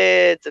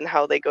methods and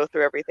how they go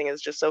through everything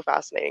is just so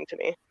fascinating to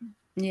me.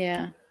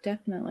 Yeah,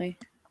 definitely.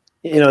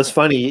 You know, it's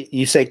funny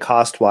you say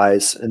cost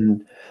wise,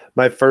 and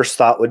my first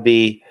thought would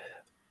be,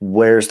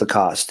 where's the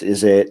cost?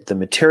 Is it the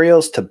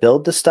materials to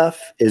build the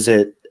stuff? Is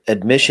it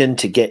admission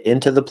to get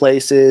into the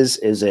places?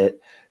 Is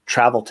it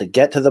travel to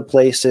get to the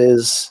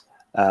places?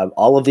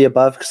 All of the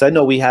above? Because I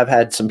know we have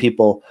had some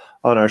people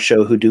on our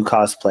show who do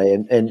cosplay,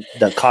 and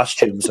the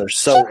costumes are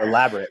so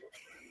elaborate.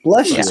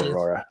 Bless you,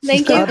 Aurora.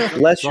 Thank you. God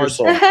bless your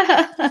soul.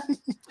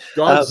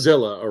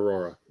 Godzilla,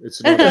 Aurora.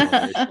 It's not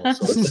denominational,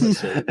 so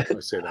I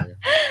say that.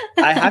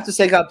 Yeah. I have to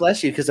say God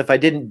bless you, because if I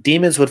didn't,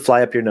 demons would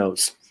fly up your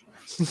nose.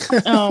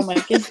 Oh my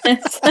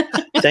goodness.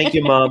 Thank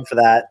you, Mom, for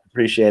that.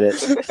 Appreciate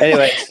it.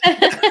 Anyway,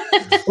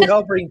 we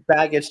all bring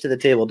baggage to the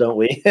table, don't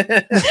we?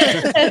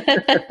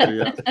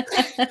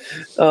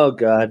 Oh,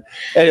 God.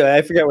 Anyway,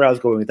 I forget where I was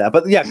going with that.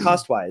 But yeah,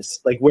 cost-wise,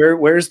 like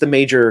where's the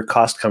major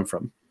cost come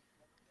from?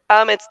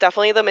 It's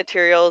definitely the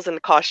materials and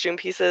the costume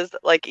pieces.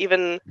 Like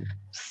even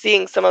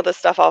seeing some of the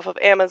stuff off of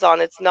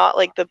Amazon, it's not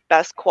like the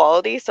best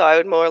quality. So I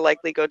would more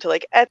likely go to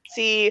like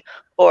Etsy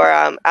or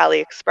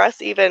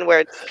AliExpress, even, where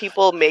it's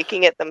people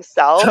making it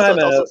themselves. So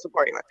it's also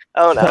supporting them.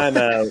 Oh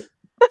no!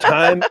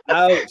 Time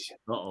out.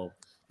 Uh-oh.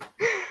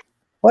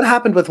 What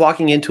happened with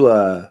walking into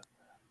a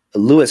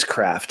Lewis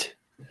Craft,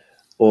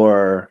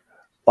 or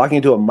walking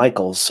into a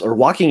Michaels, or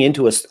walking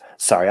into a?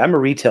 Sorry, I'm a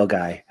retail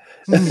guy.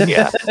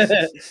 Yeah.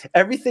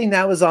 Everything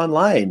now is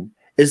online.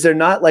 Is there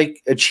not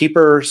like a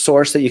cheaper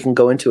source that you can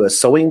go into, a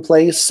sewing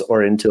place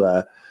or into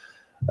a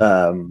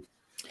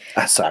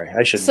sorry,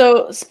 I should.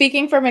 So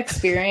speaking from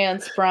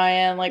experience,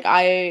 Brian, like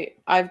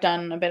I've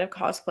done a bit of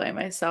cosplay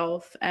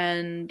myself,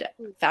 and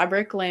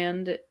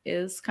Fabricland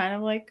is kind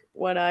of like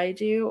what I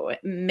do,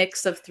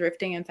 mix of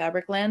thrifting and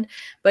Fabricland,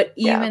 but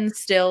even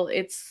still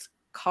it's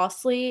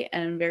costly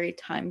and very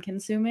time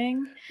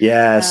consuming.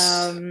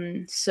 Yes.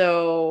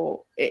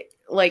 So it's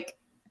like,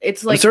 I'm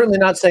certainly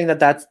not saying that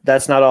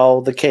that's not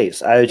all the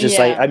case. I was just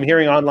like, I'm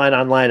hearing online,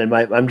 and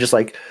I'm just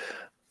like,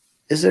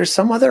 is there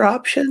some other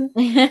option?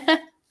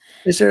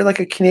 Is there like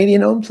a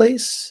Canadian-owned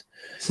place?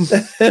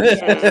 But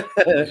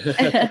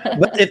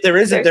if there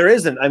isn't, there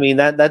isn't. I mean,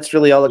 that's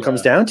really all it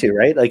comes down to,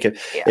 right? Like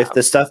if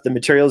the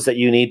materials that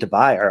you need to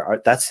buy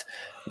are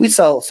we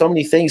sell so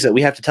many things that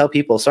we have to tell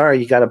people, sorry,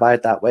 you got to buy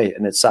it that way,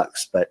 and it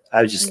sucks. But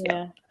I was just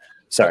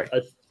sorry.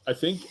 I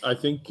think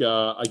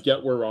I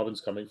get where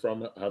Robin's coming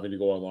from, having to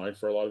go online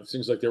for a lot of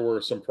things. Like there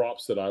were some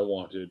props that I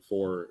wanted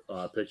for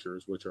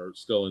pictures, which are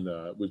still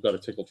we've got a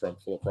tickle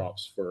trunk full of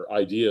props for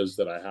ideas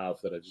that I have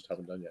that I just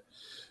haven't done yet.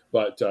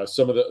 But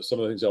some of the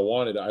things I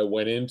wanted, I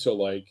went into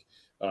like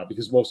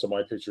because most of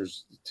my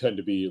pictures tend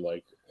to be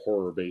like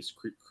horror based,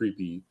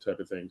 creepy type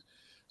of things.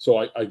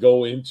 So I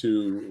go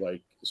into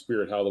like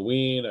Spirit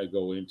Halloween, I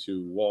go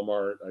into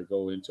Walmart, I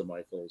go into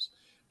Michael's,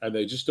 and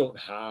they just don't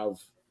have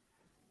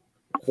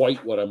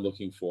quite what I'm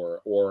looking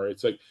for, or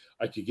it's like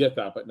I could get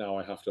that, but now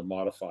I have to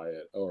modify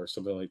it or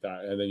something like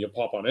that. And then you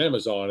pop on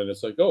Amazon and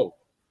it's like, oh,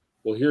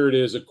 well, here it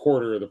is, a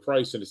quarter of the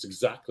price, and it's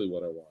exactly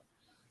what I want.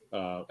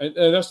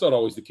 And that's not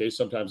always the case.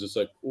 Sometimes it's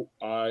like, oh,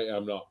 I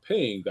am not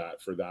paying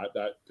that for that.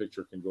 That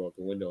picture can go out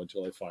the window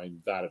until I find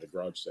that at a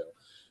garage sale.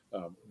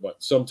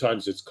 But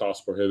sometimes it's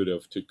cost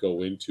prohibitive to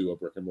go into a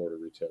brick and mortar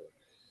retailer.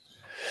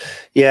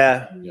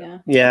 Yeah,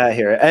 Yeah. I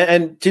hear it.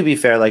 And to be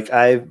fair, like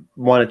I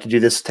wanted to do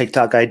this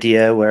TikTok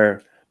idea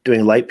where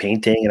doing light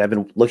painting, and I've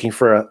been looking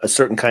for a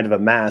certain kind of a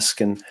mask.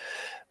 And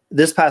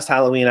this past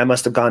Halloween, I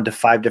must have gone to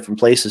 5 different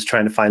places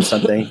trying to find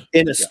something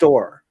in a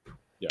store.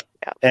 Yeah.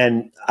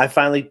 And I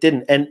finally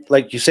didn't. And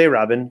like you say,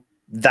 Robin,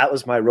 that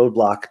was my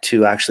roadblock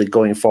to actually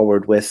going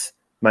forward with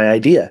my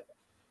idea.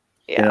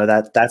 Yeah. You know,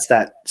 that's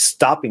that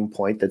stopping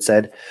point that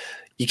said,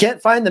 you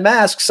can't find the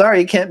mask. Sorry,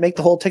 you can't make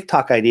the whole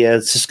TikTok idea.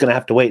 It's just going to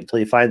have to wait until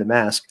you find the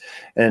mask.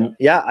 And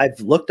yeah, I've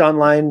looked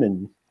online,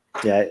 and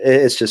yeah,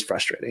 it's just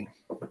frustrating.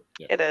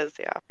 It is,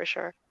 yeah, for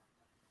sure.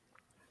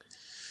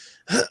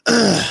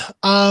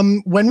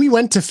 When we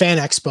went to Fan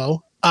Expo,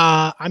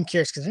 I'm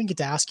curious because I didn't get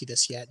to ask you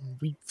this yet, and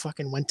we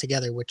fucking went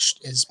together, which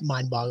is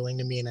mind-boggling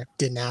to me, and I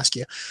didn't ask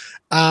you.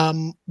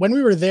 When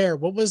we were there,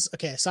 what was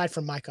aside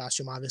from my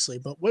costume, obviously,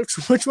 but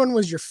which one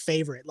was your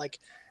favorite? Like,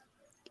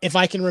 if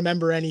I can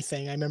remember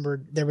anything, I remember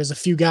there was a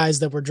few guys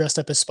that were dressed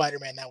up as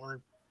Spider-Man that were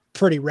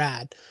pretty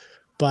rad.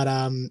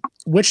 But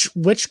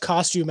which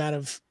costume out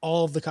of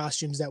all of the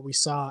costumes that we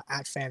saw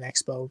at Fan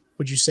Expo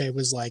would you say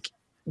was like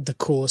the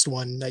coolest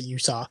one that you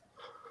saw?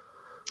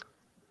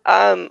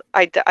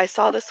 I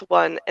saw this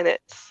one, and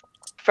it's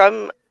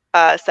from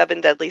Seven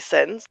Deadly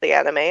Sins, the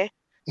anime,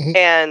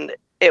 and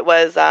it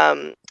was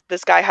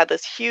this guy had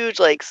this huge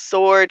like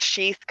sword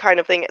sheath kind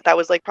of thing that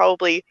was like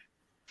probably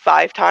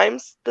 5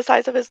 times the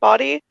size of his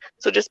body.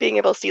 So just being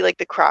able to see like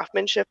the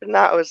craftsmanship in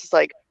that, I was just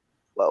like,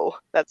 whoa,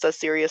 that's a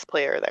serious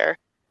player there.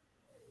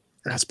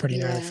 That's pretty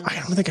gnarly. Yeah. I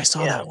don't think I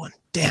saw that one.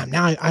 Damn,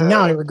 now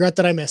I regret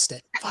that I missed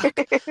it. Fuck.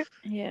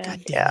 Yeah.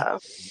 God damn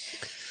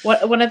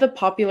it. One of the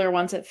popular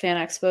ones at Fan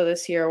Expo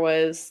this year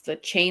was the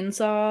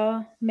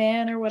Chainsaw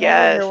Man or whatever.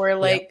 Yes. There were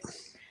like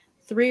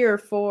 3 or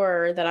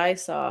 4 that I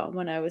saw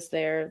when I was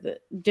there. The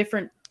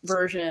different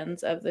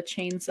versions of the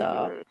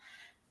Chainsaw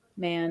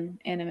Man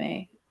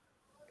anime.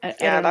 I don't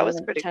that know was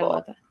the pretty title cool.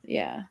 of it.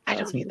 Yeah, I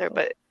that was don't really either, cool.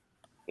 but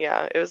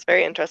yeah, it was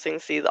very interesting to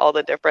see all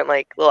the different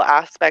like little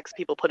aspects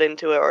people put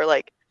into it, or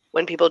like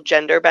when people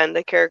gender bend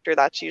a character,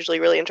 that's usually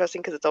really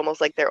interesting because it's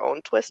almost like their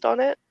own twist on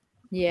it.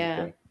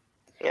 Yeah.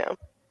 Yeah.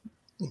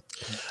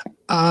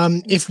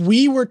 If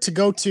we were to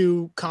go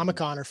to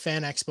Comic-Con or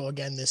Fan Expo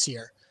again this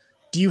year,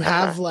 do you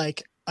have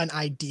like an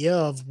idea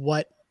of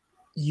what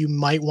you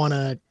might want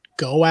to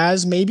go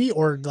as maybe?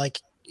 Or like,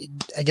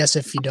 I guess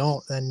if you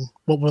don't, then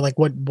what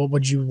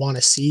would you want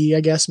to see? I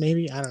guess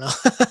maybe, I don't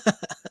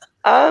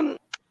know.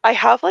 I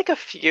have like a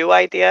few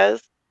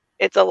ideas.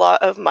 It's a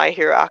lot of My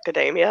Hero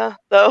Academia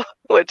though,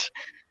 which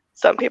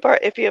some people are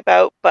iffy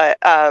about, but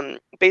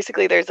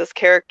basically there's this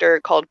character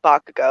called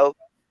Bakugo.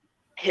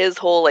 His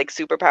whole like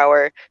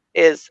superpower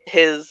is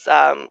his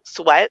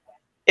sweat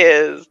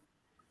is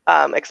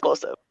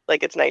explosive,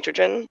 like it's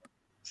nitrogen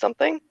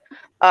something,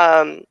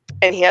 and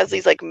he has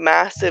these like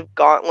massive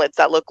gauntlets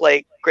that look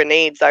like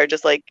grenades that are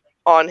just like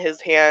on his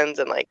hands,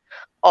 and like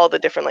all the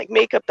different like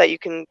makeup that you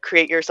can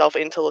create yourself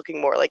into looking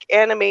more like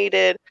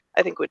animated,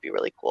 I think would be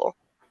really cool.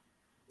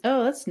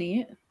 Oh, that's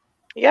neat.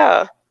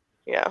 Yeah.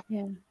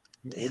 Anime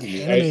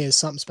is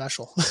something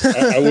special.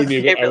 I wouldn't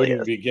even. It really I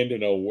wouldn't is. begin to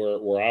know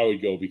where I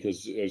would go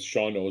because, as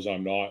Shawn knows,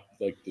 I'm not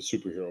like the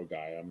superhero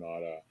guy. I'm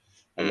not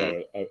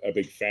a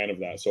big fan of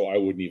that. So I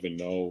wouldn't even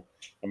know.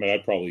 I mean,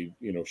 I'd probably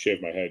shave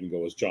my head and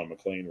go as John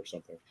McClane or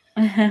something.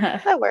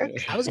 That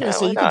works. I was gonna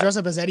say why you could not? dress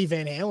up as Eddie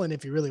Van Halen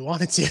if you really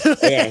wanted to.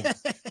 Yeah,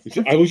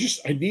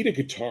 I need a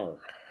guitar.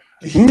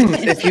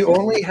 If you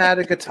only had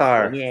a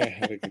guitar. Yeah, I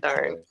had a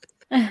guitar.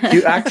 Darn. Do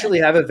you actually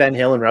have a Van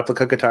Halen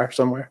replica guitar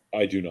somewhere?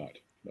 I do not.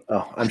 No.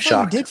 Oh, I'm I thought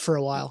shocked. you did for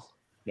a while.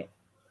 No.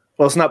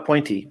 Well, it's not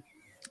pointy.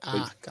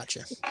 Ah,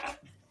 gotcha.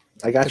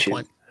 I got Good you.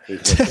 point.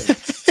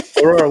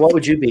 Aurora, what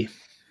would you be?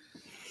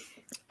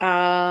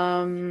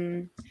 I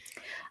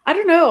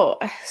don't know.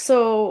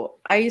 So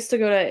I used to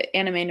go to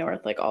Anime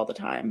North like all the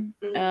time.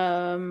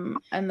 And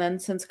then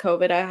since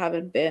COVID, I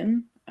haven't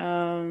been.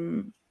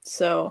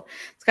 So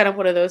it's kind of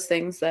one of those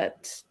things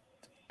that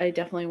I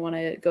definitely want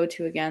to go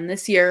to again.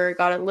 This year,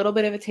 got a little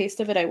bit of a taste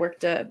of it. I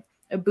worked a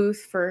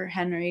booth for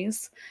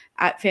Henry's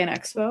at Fan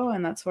Expo,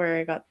 and that's where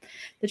I got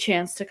the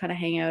chance to kind of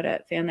hang out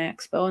at Fan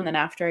Expo. And then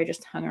after, I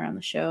just hung around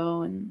the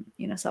show and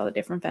saw the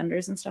different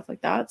vendors and stuff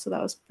like that. So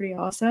that was pretty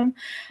awesome.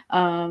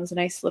 It was a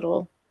nice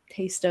little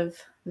taste of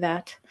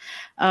that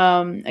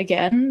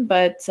again,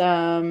 but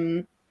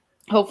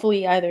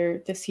hopefully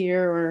either this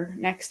year or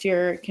next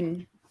year I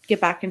can get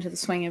back into the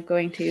swing of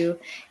going to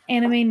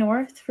Anime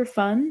North for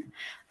fun.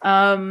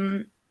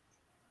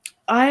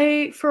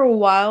 I, for a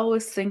while,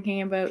 was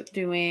thinking about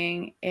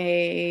doing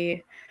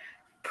a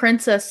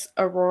Princess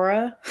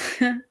Aurora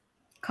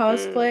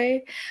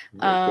cosplay,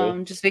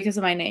 Cool. just because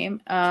of my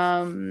name,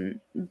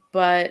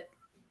 but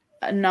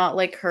not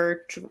like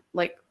her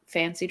like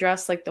fancy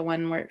dress, like the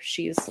one where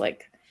she's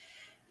like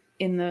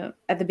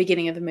at the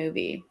beginning of the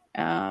movie.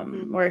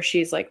 where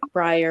she's like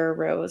Briar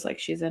Rose, like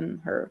she's in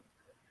her,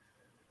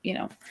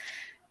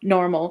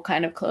 normal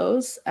kind of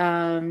clothes,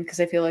 because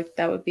I feel like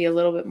that would be a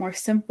little bit more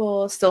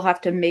simple. Still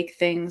have to make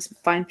things,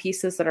 find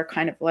pieces that are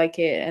kind of like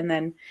it, and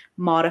then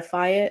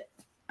modify it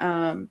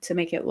to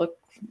make it look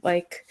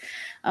like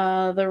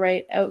the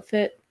right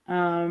outfit.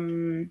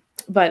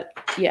 But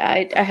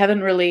yeah, I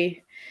haven't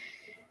really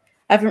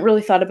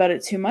thought about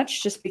it too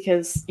much, just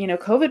because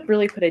COVID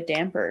really put a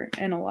damper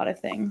in a lot of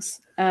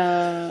things.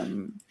 I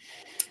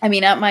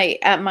mean, at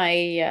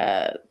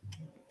my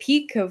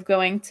peak of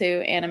going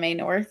to Anime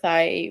North,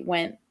 I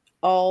went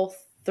all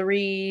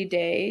 3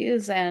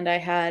 days, and I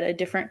had a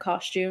different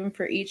costume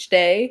for each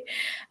day,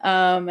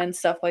 and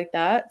stuff like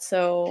that.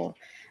 So,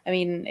 I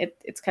mean,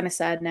 it's kind of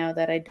sad now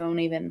that I don't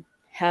even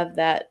have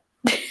that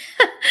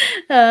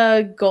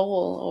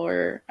goal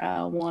or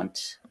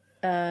want,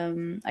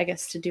 I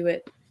guess, to do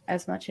it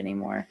as much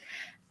anymore.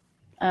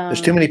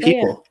 There's too many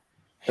people.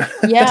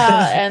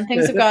 Yeah, and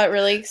things have got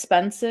really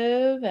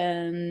expensive,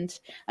 and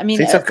I mean,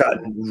 things have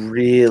gotten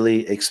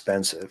really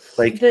expensive.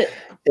 Like,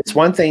 it's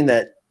one thing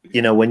that,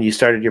 when you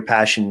started your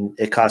passion,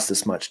 it cost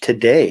this much.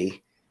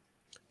 Today,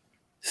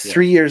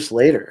 3 years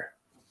later.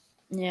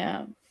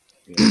 Yeah.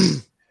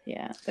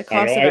 Yeah. The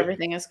cost of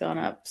everything has gone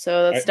up.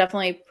 So that's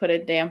definitely put a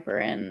damper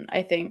in,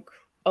 I think,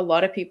 a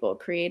lot of people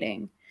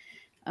creating,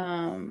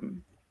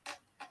 and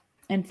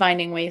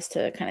finding ways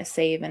to kind of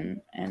save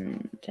and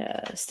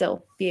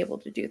still be able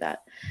to do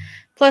that.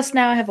 Plus,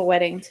 now I have a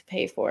wedding to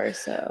pay for,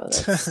 so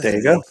there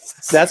you go.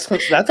 That's a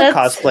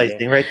cosplay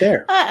thing right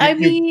there. I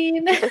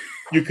mean,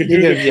 you could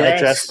do the dress,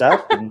 dressed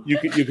up. And you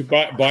could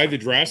buy the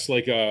dress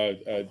like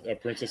a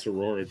Princess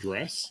Aurora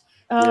dress.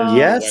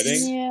 Yes.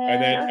 Wedding,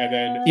 and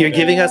then you're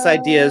giving us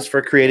ideas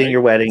for creating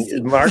your wedding.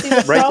 Mark,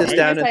 write this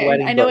down in the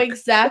wedding I know book.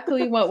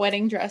 Exactly what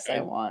wedding dress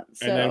I want.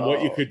 So and then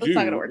what you could do,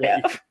 not gonna work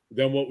out.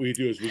 Then what we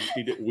do is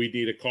we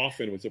need a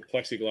coffin with a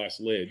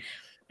plexiglass lid.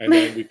 And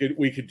then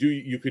you could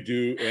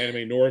do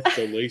Anime North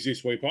the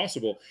laziest way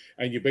possible,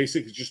 and you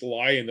basically just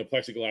lie in the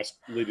plexiglass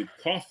lidded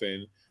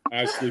coffin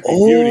as Sleeping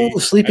Beauty.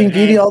 Sleeping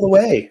Beauty all the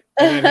way.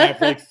 And then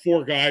have like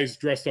 4 guys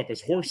dressed up as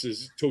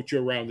horses tote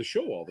you around the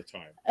show all the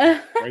time.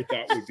 Right?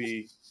 That would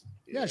be.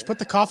 Yeah, just put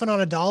the coffin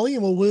on a dolly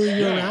and we'll wheel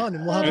you around,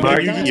 and we'll have.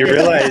 Mark, you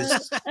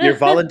realize you're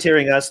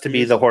volunteering us to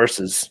be the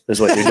horses,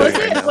 is what you're doing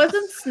right now.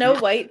 Wasn't Snow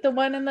White the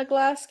one in the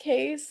glass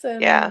case?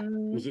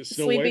 And Was it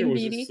Snow White or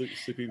was it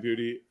Sleeping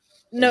Beauty?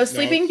 No,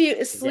 Sleeping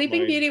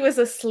Beauty was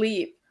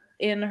asleep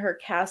in her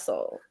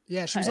castle.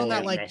 Yeah, she was on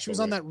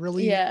that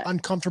really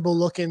uncomfortable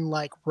looking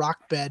like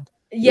rock bed.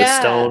 The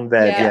stone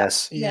bed,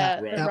 yes.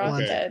 Yeah, right. The rock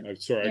bed. I'm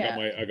sorry,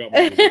 I got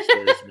my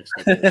stories mixed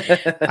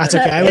up. That's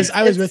okay.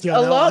 I was with you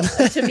on that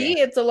one. To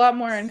me, it's a lot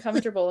more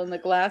uncomfortable in the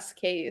glass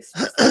case,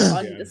 just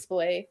on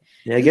display.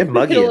 Yeah, get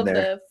muggy in there.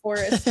 The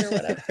forest or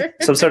whatever.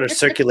 Some sort of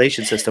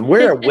circulation system.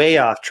 We're way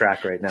off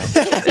track right now.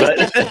 So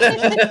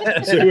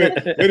wait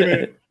a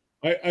minute.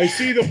 I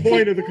see the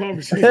point of the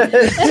conversation.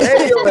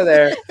 Hey, over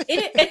there.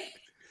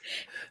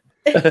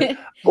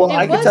 Well,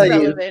 I can tell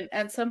you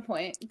at some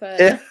point,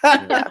 but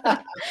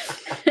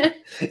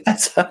at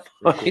some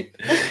point,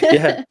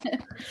 yeah.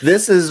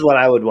 This is what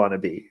I would want to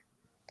be.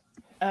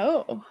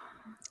 Oh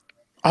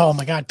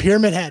my God!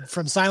 Pyramid Head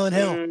from Silent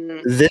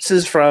Hill. This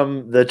is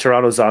from the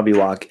Toronto Zombie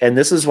Walk, and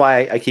this is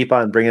why I keep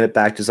on bringing it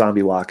back to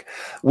Zombie Walk.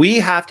 We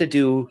have to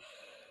do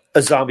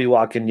a Zombie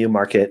Walk in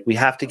Newmarket. We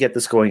have to get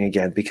this going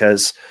again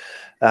because.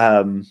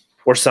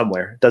 Or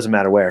somewhere, doesn't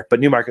matter where,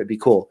 but Newmarket would be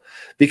cool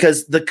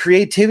because the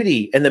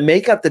creativity and the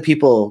makeup that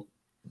people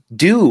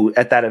do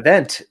at that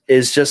event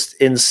is just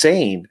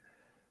insane.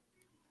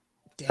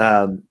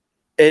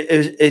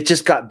 It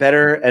just got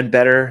better and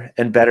better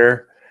and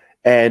better,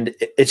 and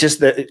it's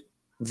just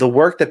the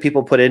work that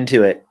people put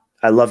into it.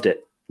 I loved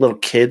it. Little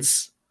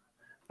kids,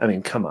 I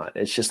mean, come on,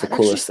 it's just the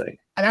coolest thing.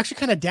 I'm actually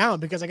kind of down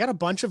because I got a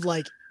bunch of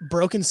like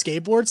broken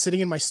skateboards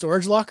sitting in my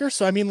storage locker.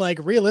 So I mean, like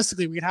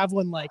realistically, we could have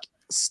one like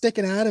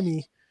sticking out of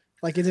me.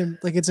 Like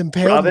it's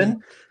impaled.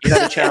 Robin, you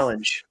have a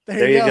challenge.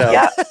 there you go.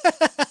 Yeah,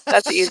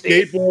 that's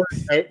easy. Skateboard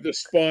out the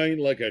spine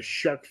like a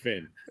shark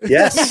fin.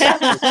 Yes.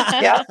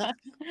 Yeah.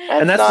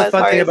 And that's the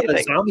fun thing about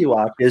a Zombie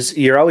Walk is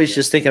you're always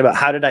just thinking about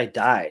how did I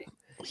die?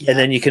 Yeah. And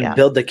then you can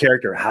build the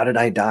character. How did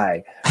I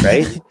die?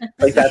 Right?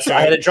 Like that's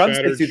I had a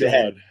drumstick through the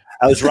head.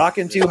 I was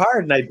rocking too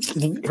hard and I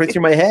right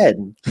through my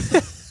head.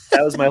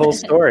 That was my whole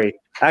story.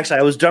 Actually,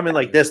 I was drumming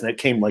like this and it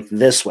came like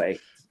this way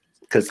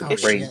because of the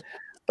brain.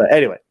 But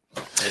anyway.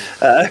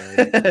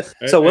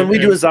 So when we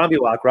do a Zombie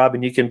Walk,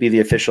 Robin, you can be the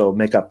official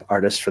makeup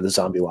artist for the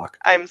Zombie Walk.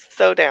 I'm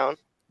so down.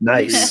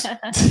 Nice.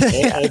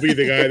 I'll be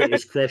the guy that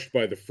was crushed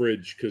by the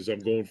fridge because I'm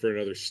going for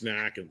another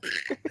snack. And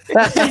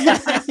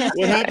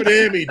what happened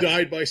to him? He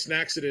died by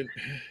snacksident.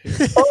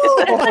 It's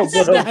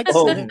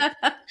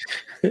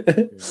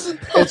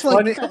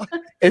funny.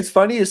 It's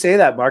funny you say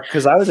that, Mark,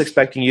 because I was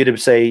expecting you to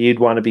say you'd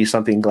want to be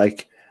something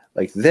like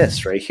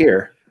this right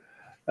here.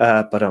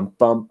 But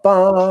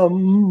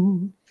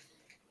bum.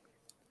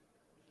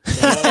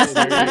 Oh,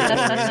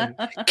 there you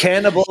go.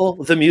 Cannibal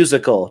the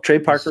musical. Trey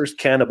Parker's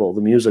Cannibal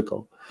the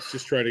musical. He's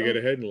just trying to get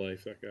ahead in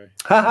life, that guy.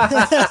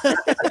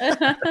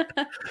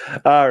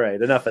 All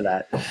right, enough of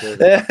that.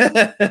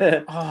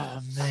 Oh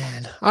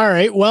man. All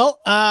right. Well,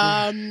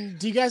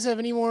 do you guys have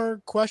any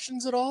more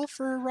questions at all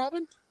for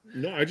Robin?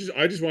 No, I just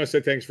want to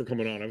say thanks for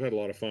coming on. I've had a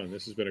lot of fun.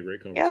 This has been a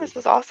great conversation. Yeah, this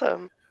was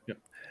awesome.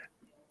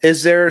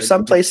 Is there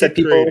some place that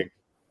Keep people? creating.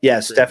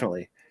 Yes,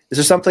 definitely. Is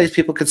there some place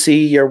people could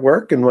see your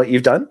work and what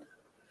you've done?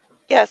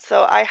 Yeah,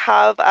 so I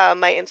have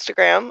my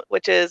Instagram,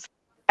 which is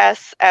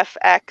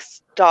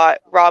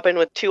sfx.robin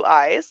with 2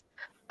 I's.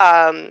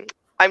 I'm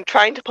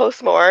trying to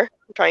post more.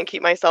 I'm trying to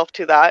keep myself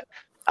to that.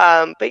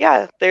 But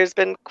yeah, there's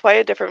been quite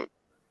a different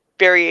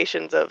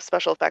variations of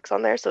special effects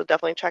on there, so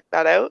definitely check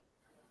that out.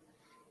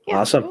 Yeah,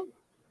 Awesome. cool.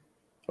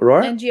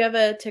 Aurora? And do you have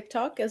a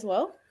TikTok as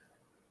well?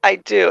 I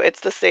do. It's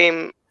the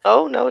same.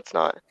 Oh, no, it's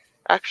not,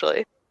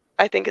 actually.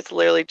 I think it's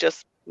literally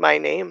just my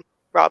name,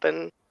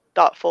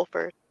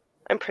 Robin.Fulford.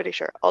 I'm pretty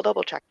sure. I'll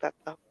double check that,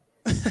 though.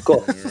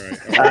 Cool. All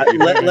right.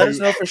 Let us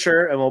know for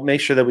sure, and we'll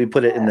make sure that we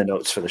put it in the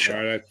notes for the show.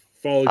 All right, I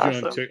followed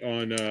Awesome. you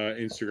on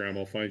Instagram.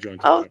 I'll find you on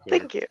Oh, TikTok.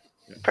 thank you.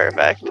 Yeah.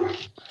 Perfect.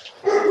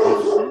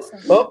 Awesome.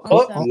 Oh,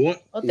 Awesome.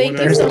 What? Well, thank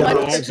One you so hour much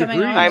dogs for coming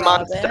agree. on, I'm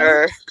Robin.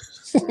 monster.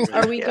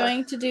 Are we Yeah.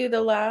 going to do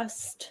the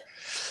last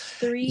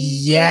 3?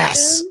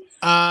 Yes. questions?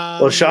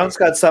 Well, Sean's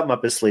got something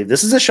up his sleeve.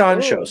 This is a Sean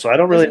Ooh. show, so I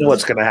don't really know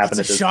what's going to happen It's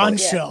at a this Shawn point.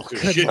 show.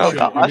 It's a Good shit lord. show.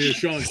 gosh. Give me a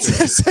Shawn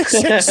show. It's a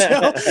shit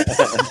show.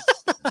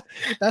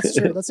 That's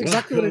true. That's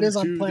exactly what it is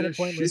on Welcome to Planet the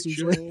Pointless shit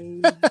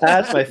usually. show.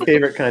 That's my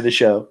favorite kind of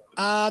show.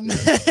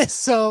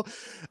 So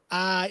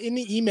in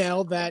the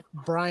email that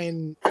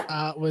Brian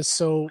was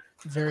so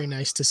very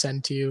nice to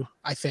send to you,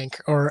 I think,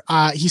 or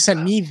he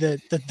sent me the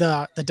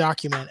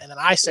document and then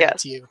I sent it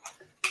Yes. to you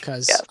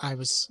because Yes. I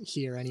was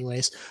here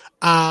anyways.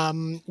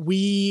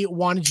 We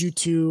wanted you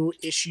to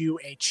issue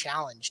a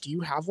challenge. Do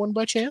you have one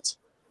by chance?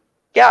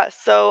 Yeah,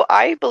 so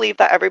I believe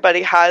that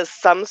everybody has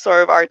some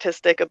sort of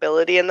artistic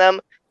ability in them.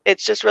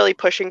 It's just really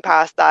pushing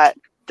past that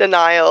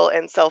denial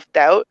and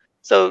self-doubt.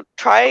 So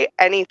try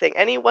anything,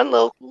 any one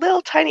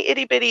little tiny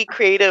itty bitty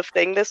creative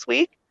thing this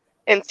week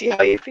and see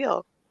how you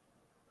feel.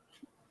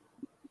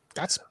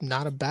 That's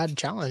not a bad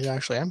challenge,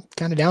 actually. I'm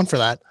kind of down for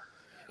that.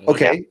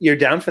 Okay, you're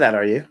down for that,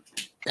 are you?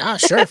 Yeah,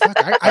 sure. Fuck.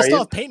 I Are still you?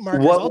 have paint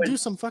markers. What I'll would- do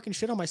some fucking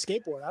shit on my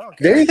skateboard. I don't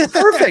There care. you go.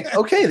 Perfect.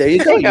 Okay, there you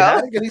go. There you You go.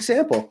 had a good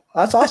example.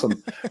 That's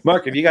awesome.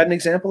 Mark, have you got an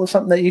example of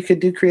something that you could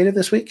do creative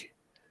this week?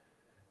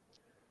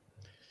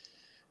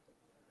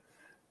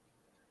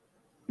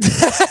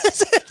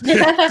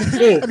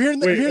 I'm hearing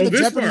the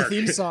this Jeopardy Mark.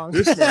 theme song.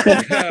 This Mark.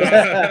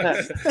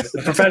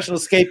 The professional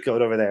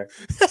scapegoat over there.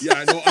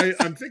 Yeah, no,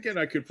 I'm thinking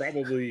I could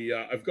probably.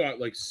 I've got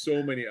like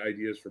so many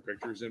ideas for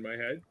pictures in my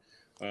head,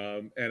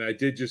 and I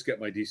did just get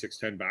my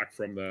D610 back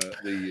from the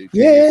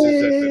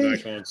geniuses at the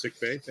Nikon sick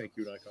bay. Thank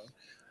you,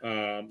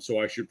 Nikon. So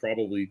I should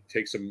probably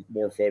take some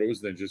more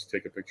photos than just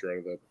take a picture out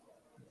of the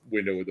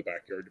window of the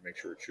backyard to make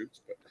sure it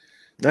shoots. But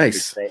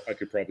Nice. I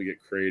could probably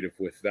get creative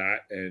with that.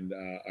 And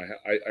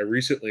I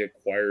recently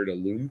acquired a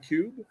Loom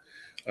Cube.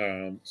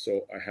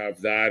 So I have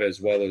that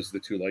as well as the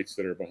 2 lights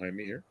that are behind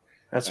me here.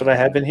 That's what I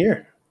have in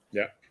here.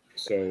 Yeah.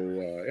 So,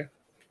 yeah.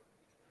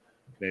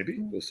 Maybe.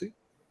 We'll see.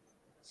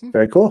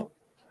 Very cool.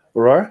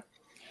 Aurora?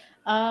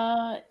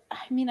 I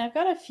mean, I've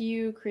got a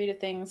few creative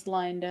things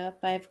lined up.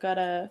 I've got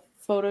a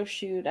photo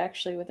shoot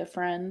actually with a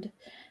friend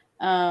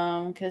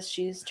because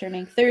she's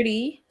turning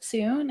 30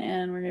 soon,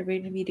 and we're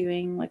going to be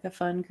doing like a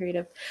fun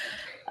creative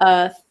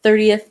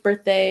 30th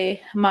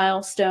birthday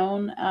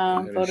milestone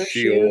And photo is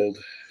she shoot. old?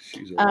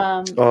 She's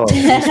old. Oh,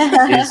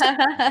 these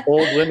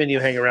old women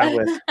you hang around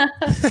with.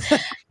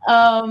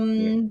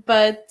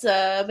 But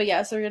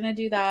yeah, so we're gonna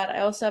do that. I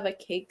also have a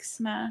cake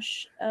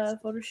smash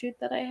photo shoot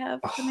that I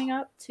have coming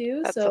up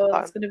too. That's So so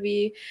fun. it's gonna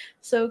be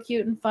so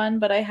cute and fun.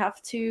 But I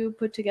have to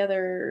put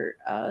together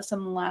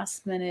some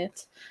last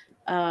minute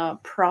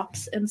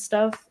props and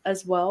stuff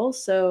as well.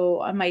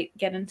 So I might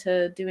get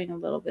into doing a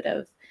little bit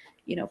of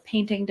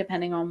painting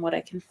depending on what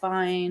I can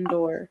find,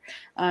 or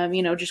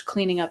just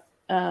cleaning up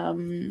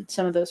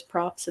some of those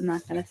props and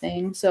that kind of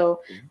thing. So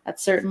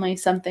that's certainly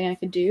something I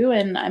could do.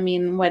 And I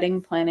mean,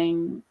 wedding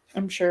planning,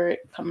 I'm sure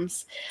it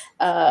comes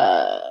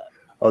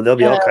There'll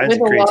be all kinds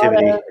with of a lot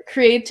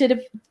creativity.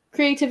 of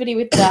creativity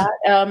with that.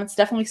 It's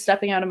definitely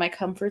stepping out of my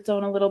comfort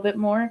zone a little bit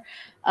more.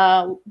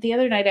 The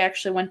other night I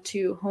actually went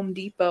to Home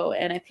Depot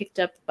and I picked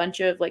up a bunch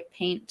of like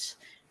paint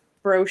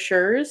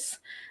brochures,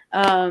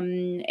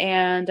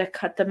 and I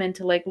cut them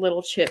into like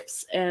little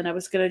chips, and I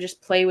was gonna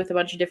just play with a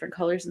bunch of different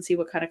colors and see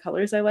what kind of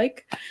colors I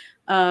like.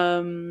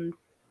 I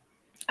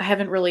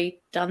haven't really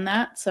done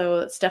that, so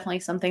it's definitely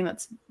something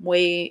that's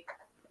a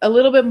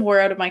little bit more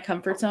out of my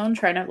comfort zone,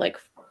 trying to like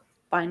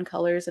find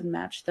colors and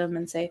match them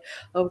and say,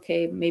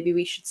 okay, maybe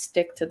we should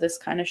stick to this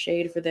kind of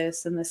shade for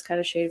this and this kind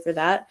of shade for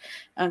that,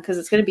 because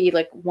it's going to be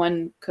like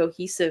one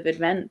cohesive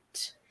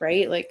event,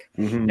 right? Like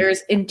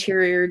there's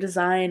interior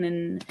design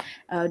and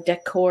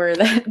decor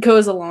that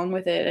goes along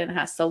with it, and it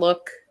has to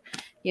look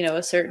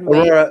a certain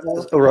way.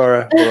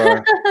 Aurora,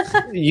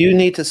 you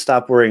need to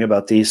stop worrying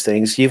about these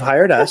things. You've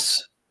hired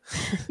us.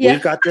 Yeah.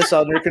 We've got this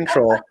under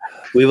control.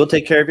 We will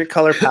take care of your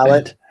color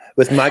palette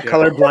with my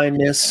color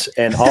blindness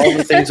and all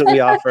the things that we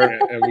offer.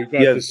 And we've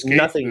got You have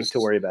nothing to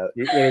worry about.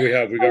 What do we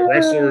have? We got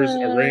wrestlers,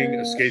 a ring,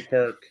 a skate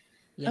park.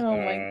 Oh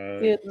my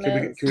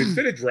goodness. Can we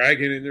fit a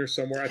dragon in there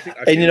somewhere? I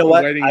think you know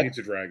what? Wedding needs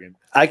a dragon.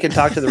 I can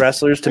talk to the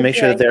wrestlers to make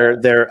sure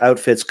that their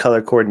outfits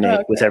color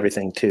coordinate with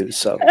everything too.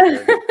 So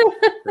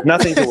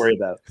nothing to worry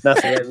about.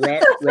 Nothing.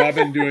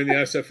 Robin doing the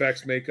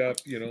SFX makeup.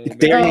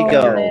 There you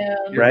go. Man.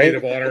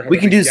 Right? We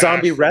can do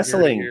zombie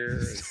wrestling.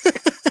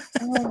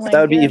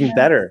 That would be even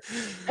better.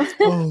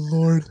 Oh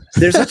Lord!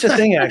 There's such a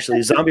thing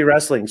actually. Zombie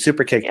wrestling.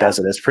 Super Kick does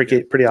it. It's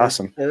pretty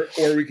awesome.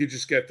 Or we could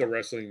just get the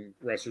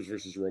wrestlers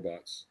versus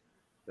robots.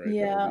 Right?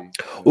 Yeah.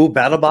 Ooh,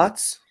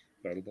 BattleBots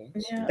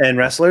Yeah. and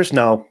wrestlers.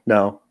 No.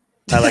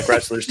 I like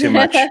wrestlers too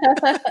much.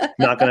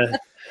 Not gonna.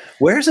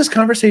 Where's this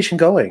conversation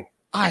going?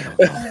 I don't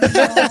know.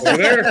 Over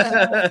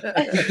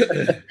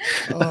there.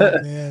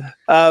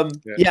 Oh man.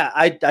 Yeah,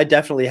 I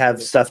definitely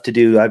have stuff to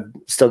do. I've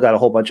still got a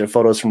whole bunch of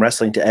photos from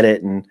wrestling to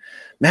edit, and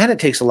man, it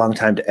takes a long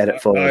time to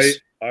edit photos.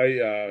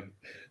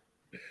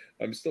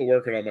 I'm still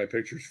working on my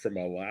pictures from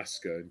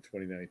Alaska in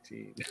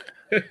 2019.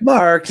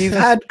 Mark, you've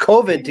had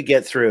COVID to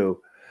get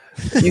through.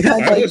 You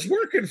had, I was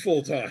working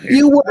full time.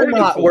 You were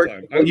not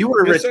working. You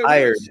were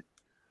retired.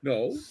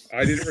 No,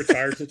 I didn't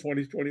retire till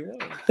 2021.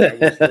 I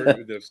was working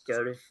at the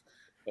start of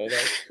all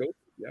that COVID.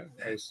 Yeah,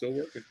 I was still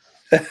working.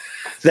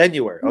 Then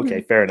you were.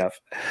 Okay, fair enough.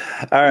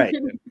 All right.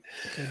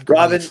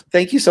 Robin,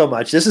 thank you so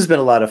much. This has been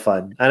a lot of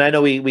fun. And I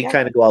know we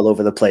kind of go all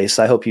over the place.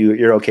 I hope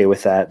you're okay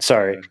with that.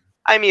 Sorry.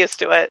 I'm used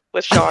to it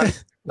with Shawn.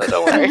 So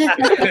don't worry.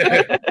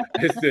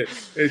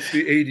 It's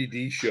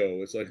the ADD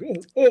show. It's like,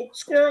 oh,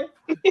 squirrel.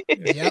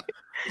 Yep.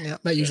 Yeah,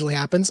 that usually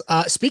happens.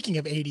 Speaking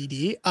of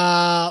ADD,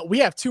 we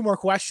have 2 more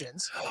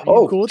questions.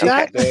 Are you cool with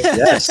that?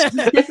 Yes.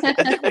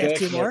 We have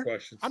 2 more.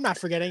 Questions. I'm not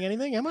forgetting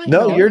anything, am I?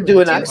 No, you're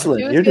doing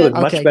excellent. You're doing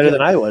much better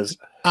than I was.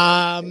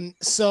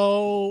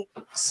 So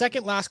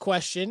second last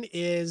question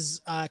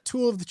is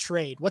tool of the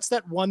trade. What's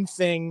that one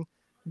thing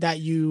that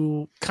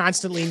you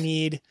constantly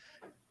need?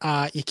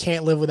 You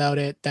can't live without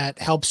it. That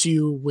helps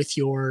you with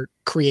your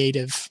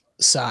creative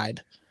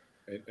side.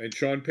 And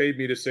Shawn paid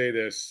me to say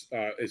this.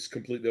 It's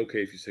completely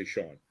okay if you say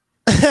Shawn.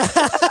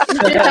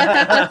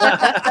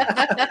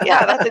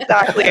 Yeah, that's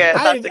exactly it.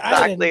 That's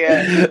exactly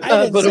it.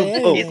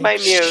 He's my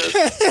muse.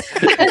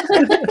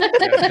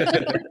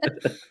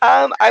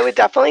 I would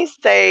definitely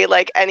say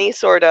like any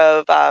sort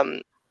of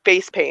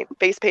face paint.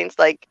 Face paint's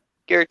like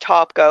your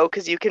top go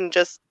because you can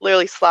just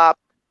literally slap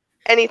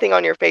anything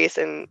on your face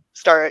and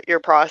start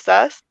your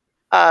process.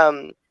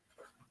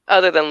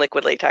 Other than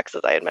liquid latex,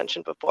 as I had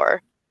mentioned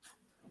before.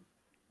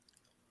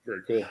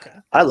 Very cool.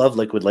 I love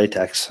liquid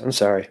latex. I'm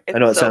sorry. I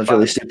know it sounds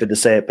really stupid to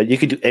say it, but you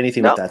could do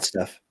anything with that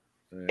stuff.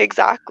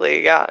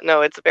 Exactly. Yeah.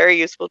 No, it's a very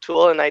useful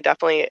tool. And I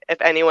definitely,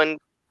 if anyone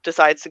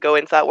decides to go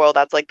into that world,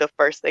 that's like the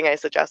first thing I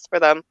suggest for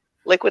them.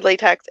 Liquid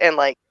latex and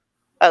like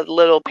a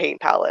little paint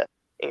palette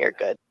and you're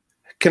good.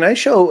 Can I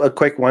show a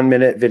quick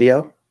 1-minute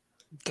video?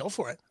 Go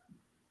for it.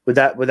 Would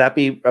that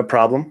be a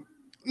problem?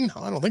 No,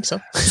 I don't think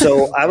so.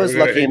 So I was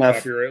lucky enough.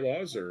 Copyright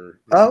laws, or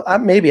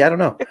maybe I don't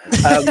know.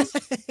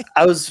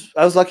 I was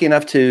lucky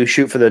enough to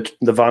shoot for the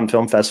Vaughan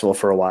Film Festival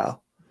for a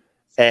while,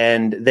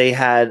 and they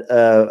had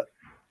a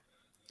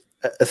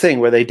thing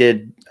where they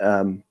did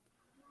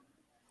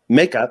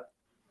makeup,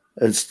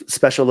 a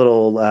special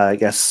little I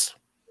guess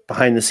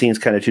behind the scenes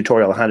kind of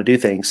tutorial on how to do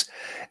things.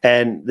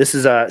 And this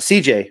is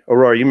CJ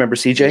Aurora. You remember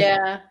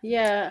CJ?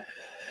 Yeah.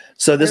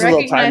 So this is a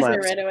little time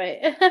lapse. Right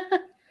away.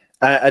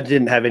 I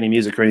didn't have any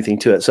music or anything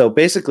to it. So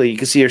basically, you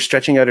can see her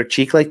stringing out her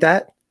cheek like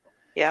that.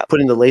 Yeah.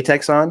 Putting the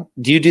latex on.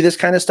 Do you do this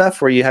kind of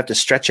stuff where you have to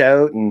stretch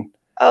out and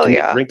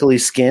wrinkly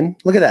skin?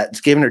 Look at that. It's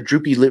giving her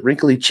droopy,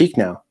 wrinkly cheek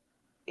now.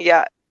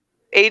 Yeah.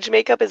 Age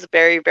makeup is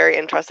very, very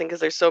interesting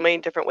because there's so many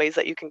different ways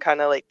that you can kind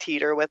of like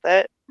teeter with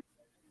it.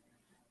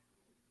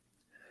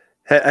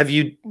 Have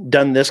you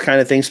done this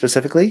kind of thing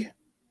specifically?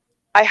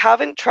 I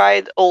haven't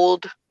tried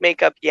old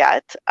makeup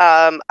yet.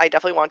 I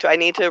definitely want to. I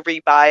need to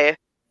rebuy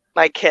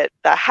my kit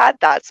that had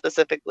that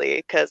specifically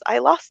because I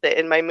lost it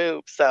in my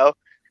move. So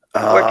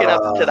working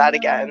up to that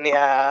again.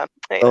 Yeah.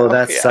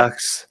 That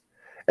sucks.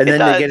 And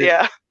then they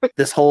get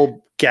this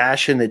whole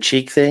gash in the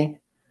cheek thing.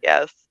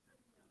 Yes.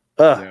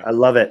 I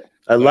love it.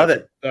 I love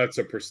it. That's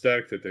a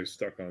prosthetic that they've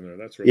stuck on there.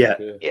 That's really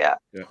cool. Yeah.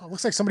 Oh, it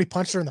looks like somebody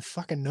punched her in the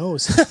fucking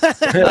nose. Now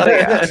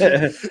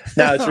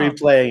it's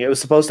replaying. It was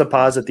supposed to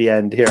pause at the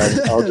end. Here,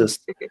 I'll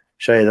just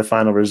show you the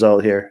final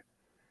result here.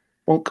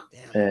 Bonk.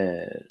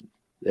 And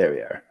there we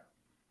are.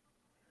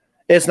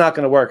 It's not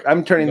going to work.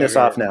 I'm turning this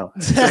off now.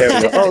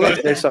 There we go. Oh,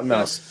 look, there's something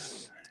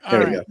else.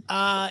 There we go.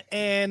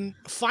 And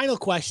final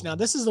question. Now,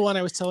 this is the one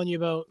I was telling you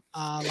about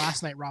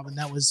last night, Robin.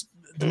 That was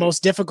the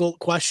most difficult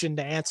question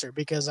to answer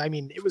because, I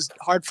mean, it was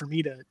hard for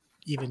me to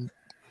even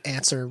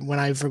answer when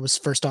I was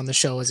first on the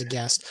show as a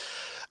guest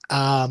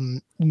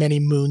many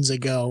moons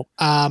ago.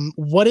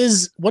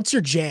 What's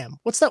your jam?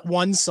 What's that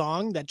one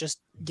song that just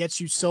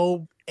gets you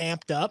so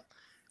amped up.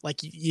 Like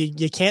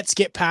you can't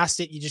skip past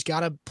it. You just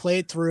got to play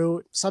it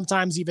through.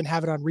 Sometimes even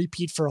have it on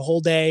repeat for a whole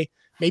day,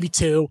 maybe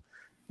 2.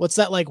 What's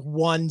that like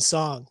one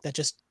song that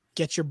just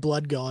gets your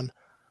blood going?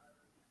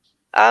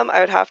 I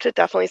would have to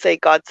definitely say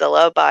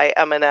Godzilla by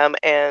Eminem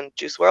and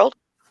Juice WRLD.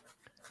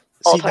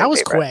 See, that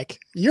was quick.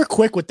 You're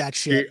quick with that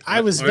shit. I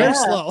was very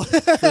slow.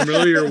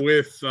 Familiar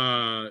with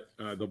the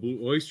Blue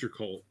Oyster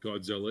Cult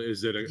Godzilla.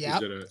 Is it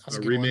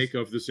a remake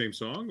of the same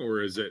song,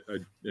 or is it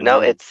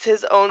No, it's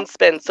his own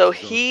spin. So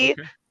he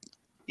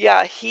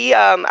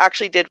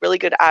actually did really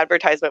good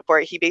advertisement for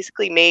it. He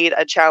basically made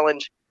a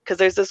challenge because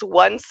there's this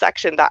one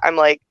section that I'm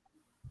like,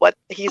 what?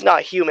 He's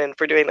not human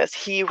for doing this.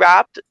 He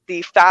rapped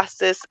the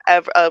fastest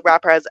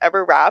rapper has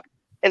ever rapped.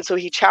 And so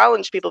he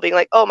challenged people being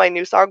like, oh, my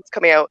new song's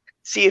coming out.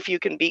 See if you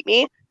can beat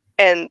me.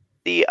 And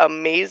the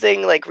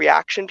amazing like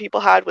reaction people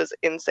had was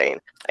insane.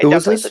 I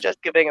definitely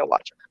suggest giving a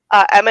watch.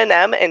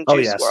 Eminem and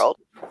Juice WRLD.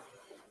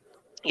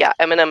 Yeah,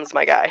 Eminem's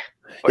my guy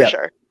for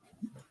sure.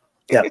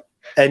 Yeah.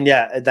 And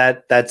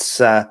that's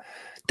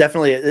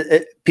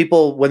definitely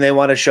people when they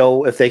want to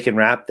show if they can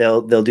rap,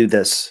 they'll do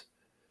this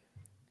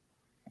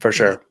for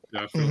sure.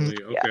 Definitely.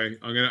 Okay.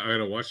 I'm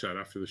gonna watch that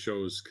after the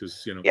shows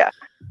because Yeah.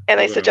 And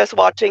I suggest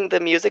watching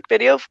the music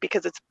video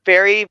because it's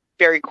very,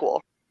 very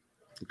cool.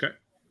 Okay.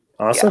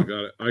 Awesome.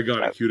 I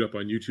got it queued up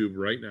on YouTube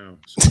right now.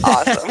 So.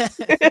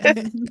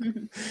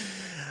 Awesome.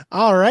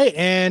 All right.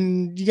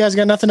 And you guys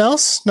got nothing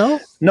else? No,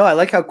 I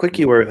like how quick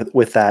you were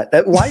with that.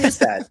 Why is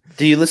that?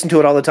 Do you listen to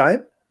it all the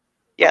time?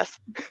 Yes.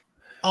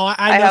 Oh,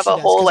 I have a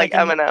whole like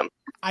Eminem.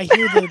 I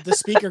hear the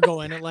speaker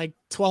going at like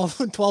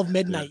 12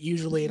 midnight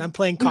usually, and I'm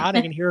playing COD.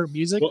 I can hear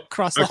music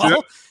across the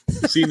hall.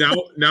 See,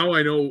 now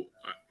I know.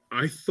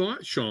 I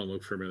thought Shawn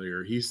looked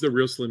familiar. He's the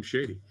real Slim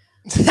Shady.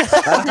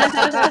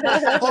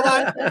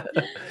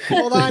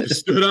 Hold on.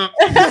 Just stood up.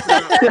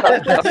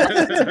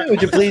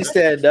 Would you please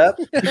stand up?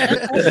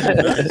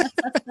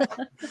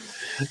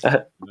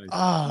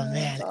 Oh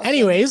man.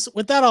 Anyways,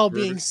 with that all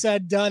being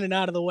said, done, and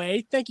out of the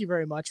way, thank you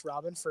very much,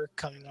 Robin, for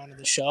coming on to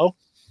the show.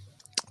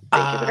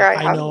 Thank you for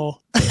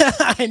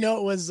I know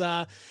it was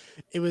a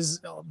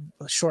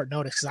short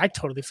notice because I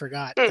totally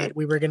forgot that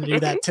we were going to do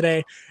that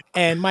today,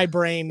 and my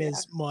brain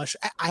is mush.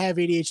 I have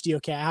ADHD.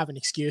 Okay, I have an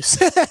excuse.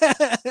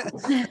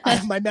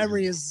 My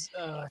memory is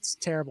it's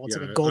terrible. It's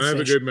like a goldfish. I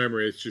have a good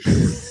memory. It's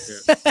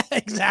just short. Yeah.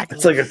 Exactly.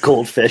 It's like a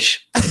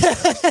goldfish.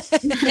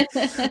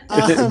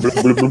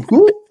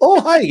 Oh,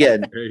 hi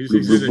again. Yeah, he's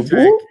in the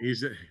tank.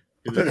 He's in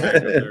the tank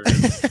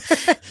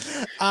up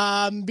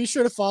there. Be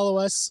sure to follow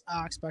us,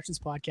 Expressions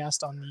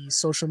Podcast, on the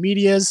social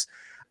medias.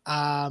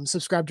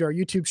 Subscribe to our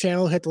YouTube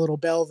channel, hit the little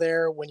bell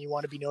there when you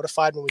want to be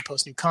notified when we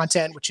post new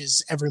content, which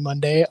is every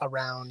Monday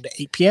around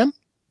 8 p.m.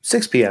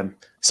 6 p.m.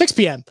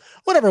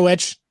 Whatever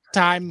which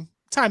time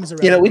is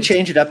irrelevant. We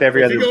change it up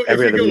every other week. If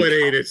you go at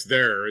 8, it's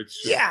there.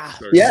 It's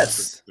just,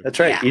 yes, that's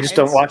right. Yeah, you just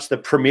don't watch the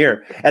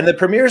premiere, and the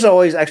premiere is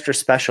always extra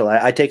special.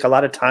 I take a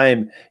lot of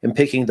time in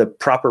picking the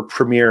proper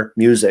premiere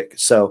music,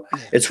 so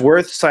it's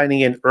worth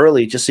signing in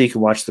early just so you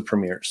can watch the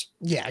premieres.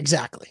 Yeah,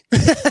 exactly.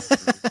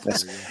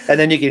 Yes. And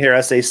then you can hear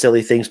us say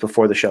silly things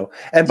before the show.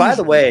 And by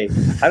the way,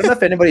 I don't know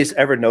if anybody's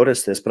ever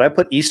noticed this, but I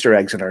put Easter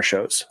eggs in our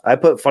shows. I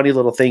put funny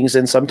little things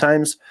in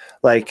sometimes,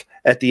 like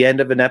at the end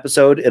of an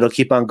episode, it'll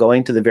keep on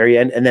going to the very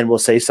end, and then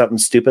we'll say something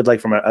stupid like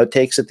from our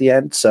outtakes at the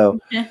end. So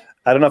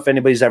I don't know if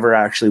anybody's ever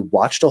actually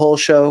watched a whole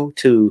show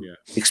to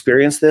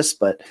experience this,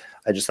 but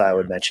I just thought I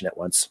would mention it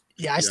once.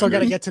 Yeah, I still got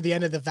to get to the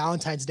end of the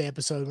Valentine's Day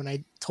episode when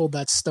I told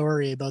that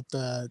story about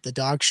the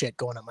dog shit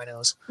going up my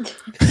nose.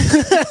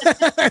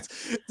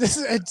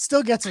 It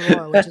still gets a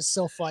roar, which is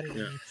so funny to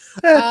me.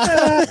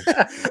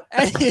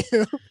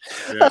 Anywho,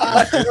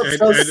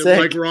 and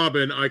like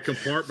Robin, I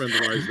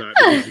compartmentalize that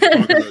because you're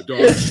talking about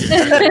dog shit.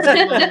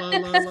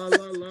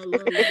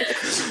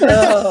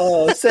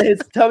 Oh,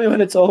 tell me when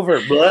it's over.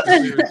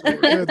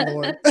 Good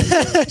Lord.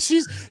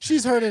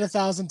 She's heard it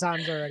 1,000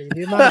 times already.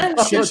 The amount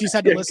of shit she's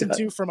had to listen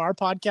to from our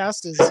podcast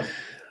is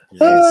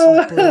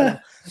brutal.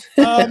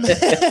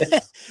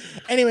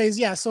 Anyways,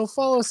 so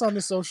follow us on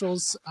the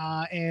socials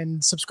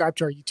and subscribe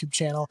to our YouTube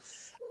channel.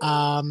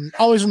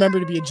 Always remember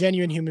to be a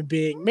genuine human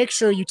being. Make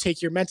sure you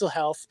take your mental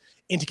health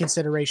into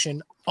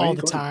consideration all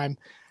the time.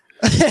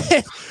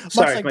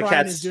 Sorry, like my Brian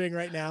cat is doing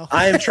right now.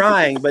 I am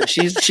trying, but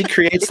she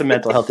creates some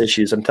mental health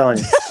issues. I'm telling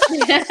you.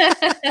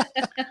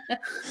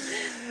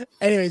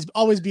 Anyways,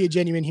 always be a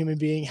genuine human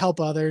being. Help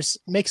others.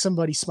 Make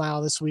somebody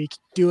smile this week.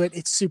 Do it.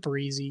 It's super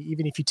easy.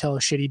 Even if you tell a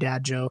shitty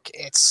dad joke,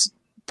 it's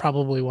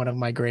probably one of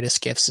my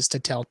greatest gifts is to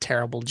tell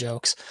terrible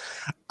jokes.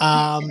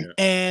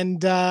 And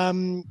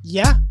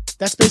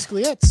that's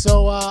basically it.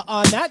 So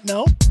on that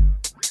note,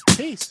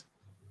 peace.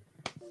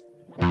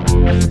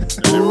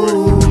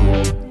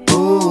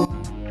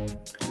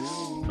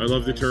 I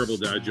love the terrible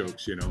dad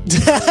jokes,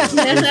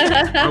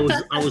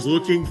 I was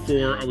looking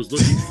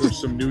for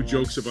some new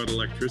jokes about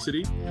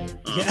electricity,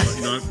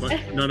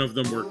 but none of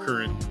them were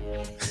current.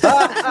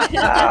 I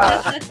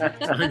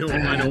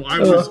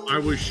know. I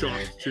was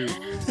shocked too.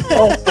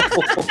 God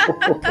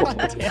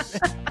damn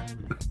it.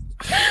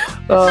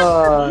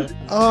 You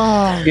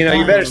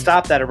better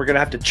stop that or we're going to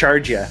have to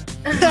charge you.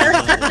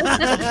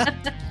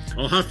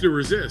 I'll have to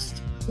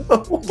resist.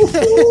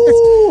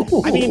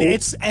 I mean,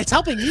 it's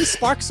helping me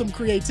spark some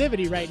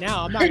creativity right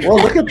now. I'm not. Well,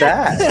 look at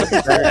that.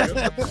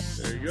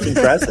 There you go. It's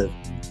impressive.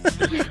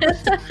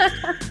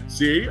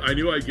 See, I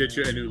knew I'd get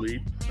you a new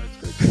lead.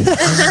 He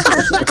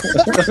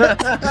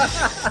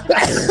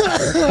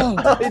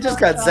just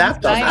got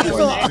zapped on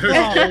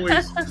that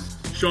one.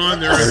 Sean,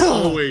 there is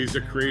always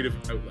a creative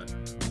outlet.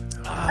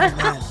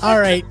 All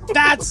right,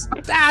 that's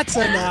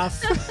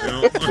enough.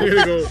 I'm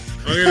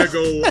gonna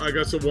go. I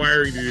got some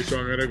wiring to do, so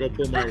I'm gonna go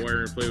pull my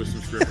wire and play with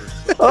some strippers.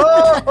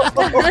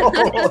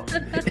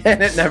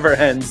 And it never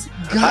ends.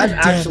 I'm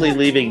actually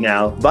leaving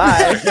now.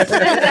 Bye.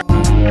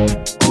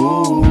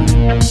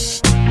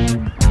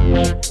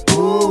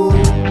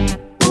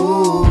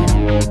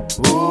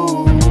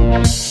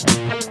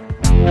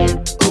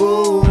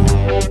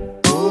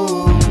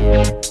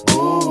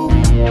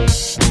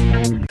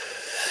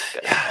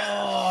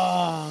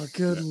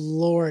 Good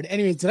Lord.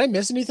 Anyways, did I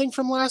miss anything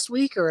from last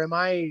week, or am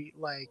I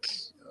like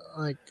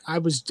I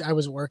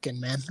was working,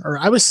 man, or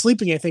I was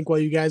sleeping, I think, while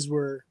you guys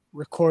were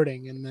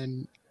recording, and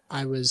then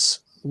I was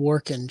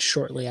working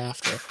shortly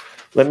after.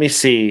 Let me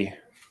see.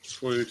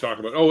 What are we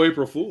talking about? Oh,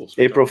 April Fools.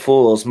 April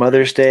Fools,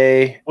 Mother's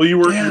Day. Well, you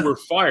were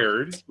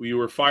fired. You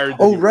were fired.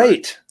 Oh,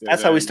 right.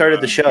 That's how we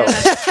started the show.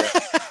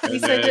 You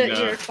said that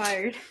you were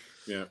fired.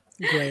 Yeah.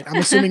 Great. I'm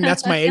assuming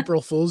that's my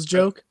April Fool's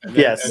joke.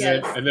 Yes.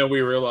 And then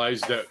we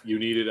realized that you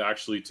needed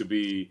actually to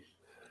be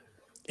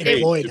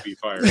employed to be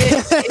fired.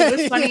 It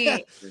was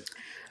funny.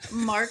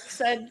 Mark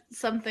said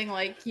something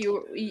like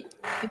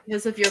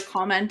because of your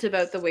comment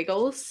about the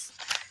Wiggles,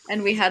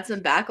 and we had some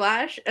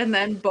backlash, and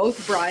then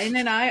both Brian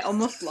and I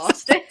almost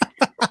lost it.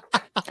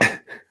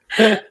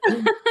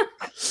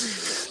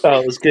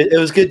 Oh, it was good. It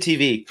was good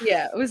TV.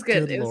 Yeah, it was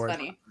good. Good It was Lord.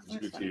 funny.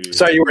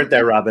 Sorry you weren't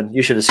there, Robin.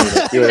 You should have seen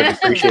it. You would have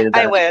appreciated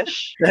that. I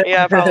wish.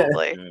 Yeah,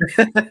 probably.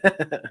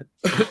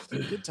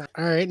 Good time.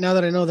 All right, now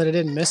that I know that I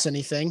didn't miss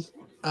anything,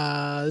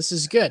 this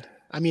is good.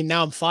 I mean,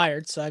 now I'm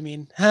fired, so I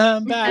mean,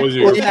 I'm back.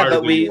 Well, yeah,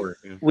 but we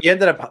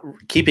ended up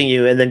keeping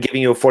you and then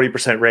giving you a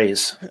 40%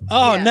 raise.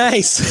 Oh,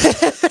 nice.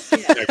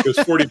 Yeah, because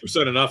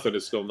 40% of nothing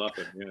is still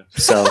nothing. Yeah.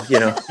 So,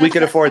 we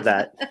could afford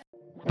that.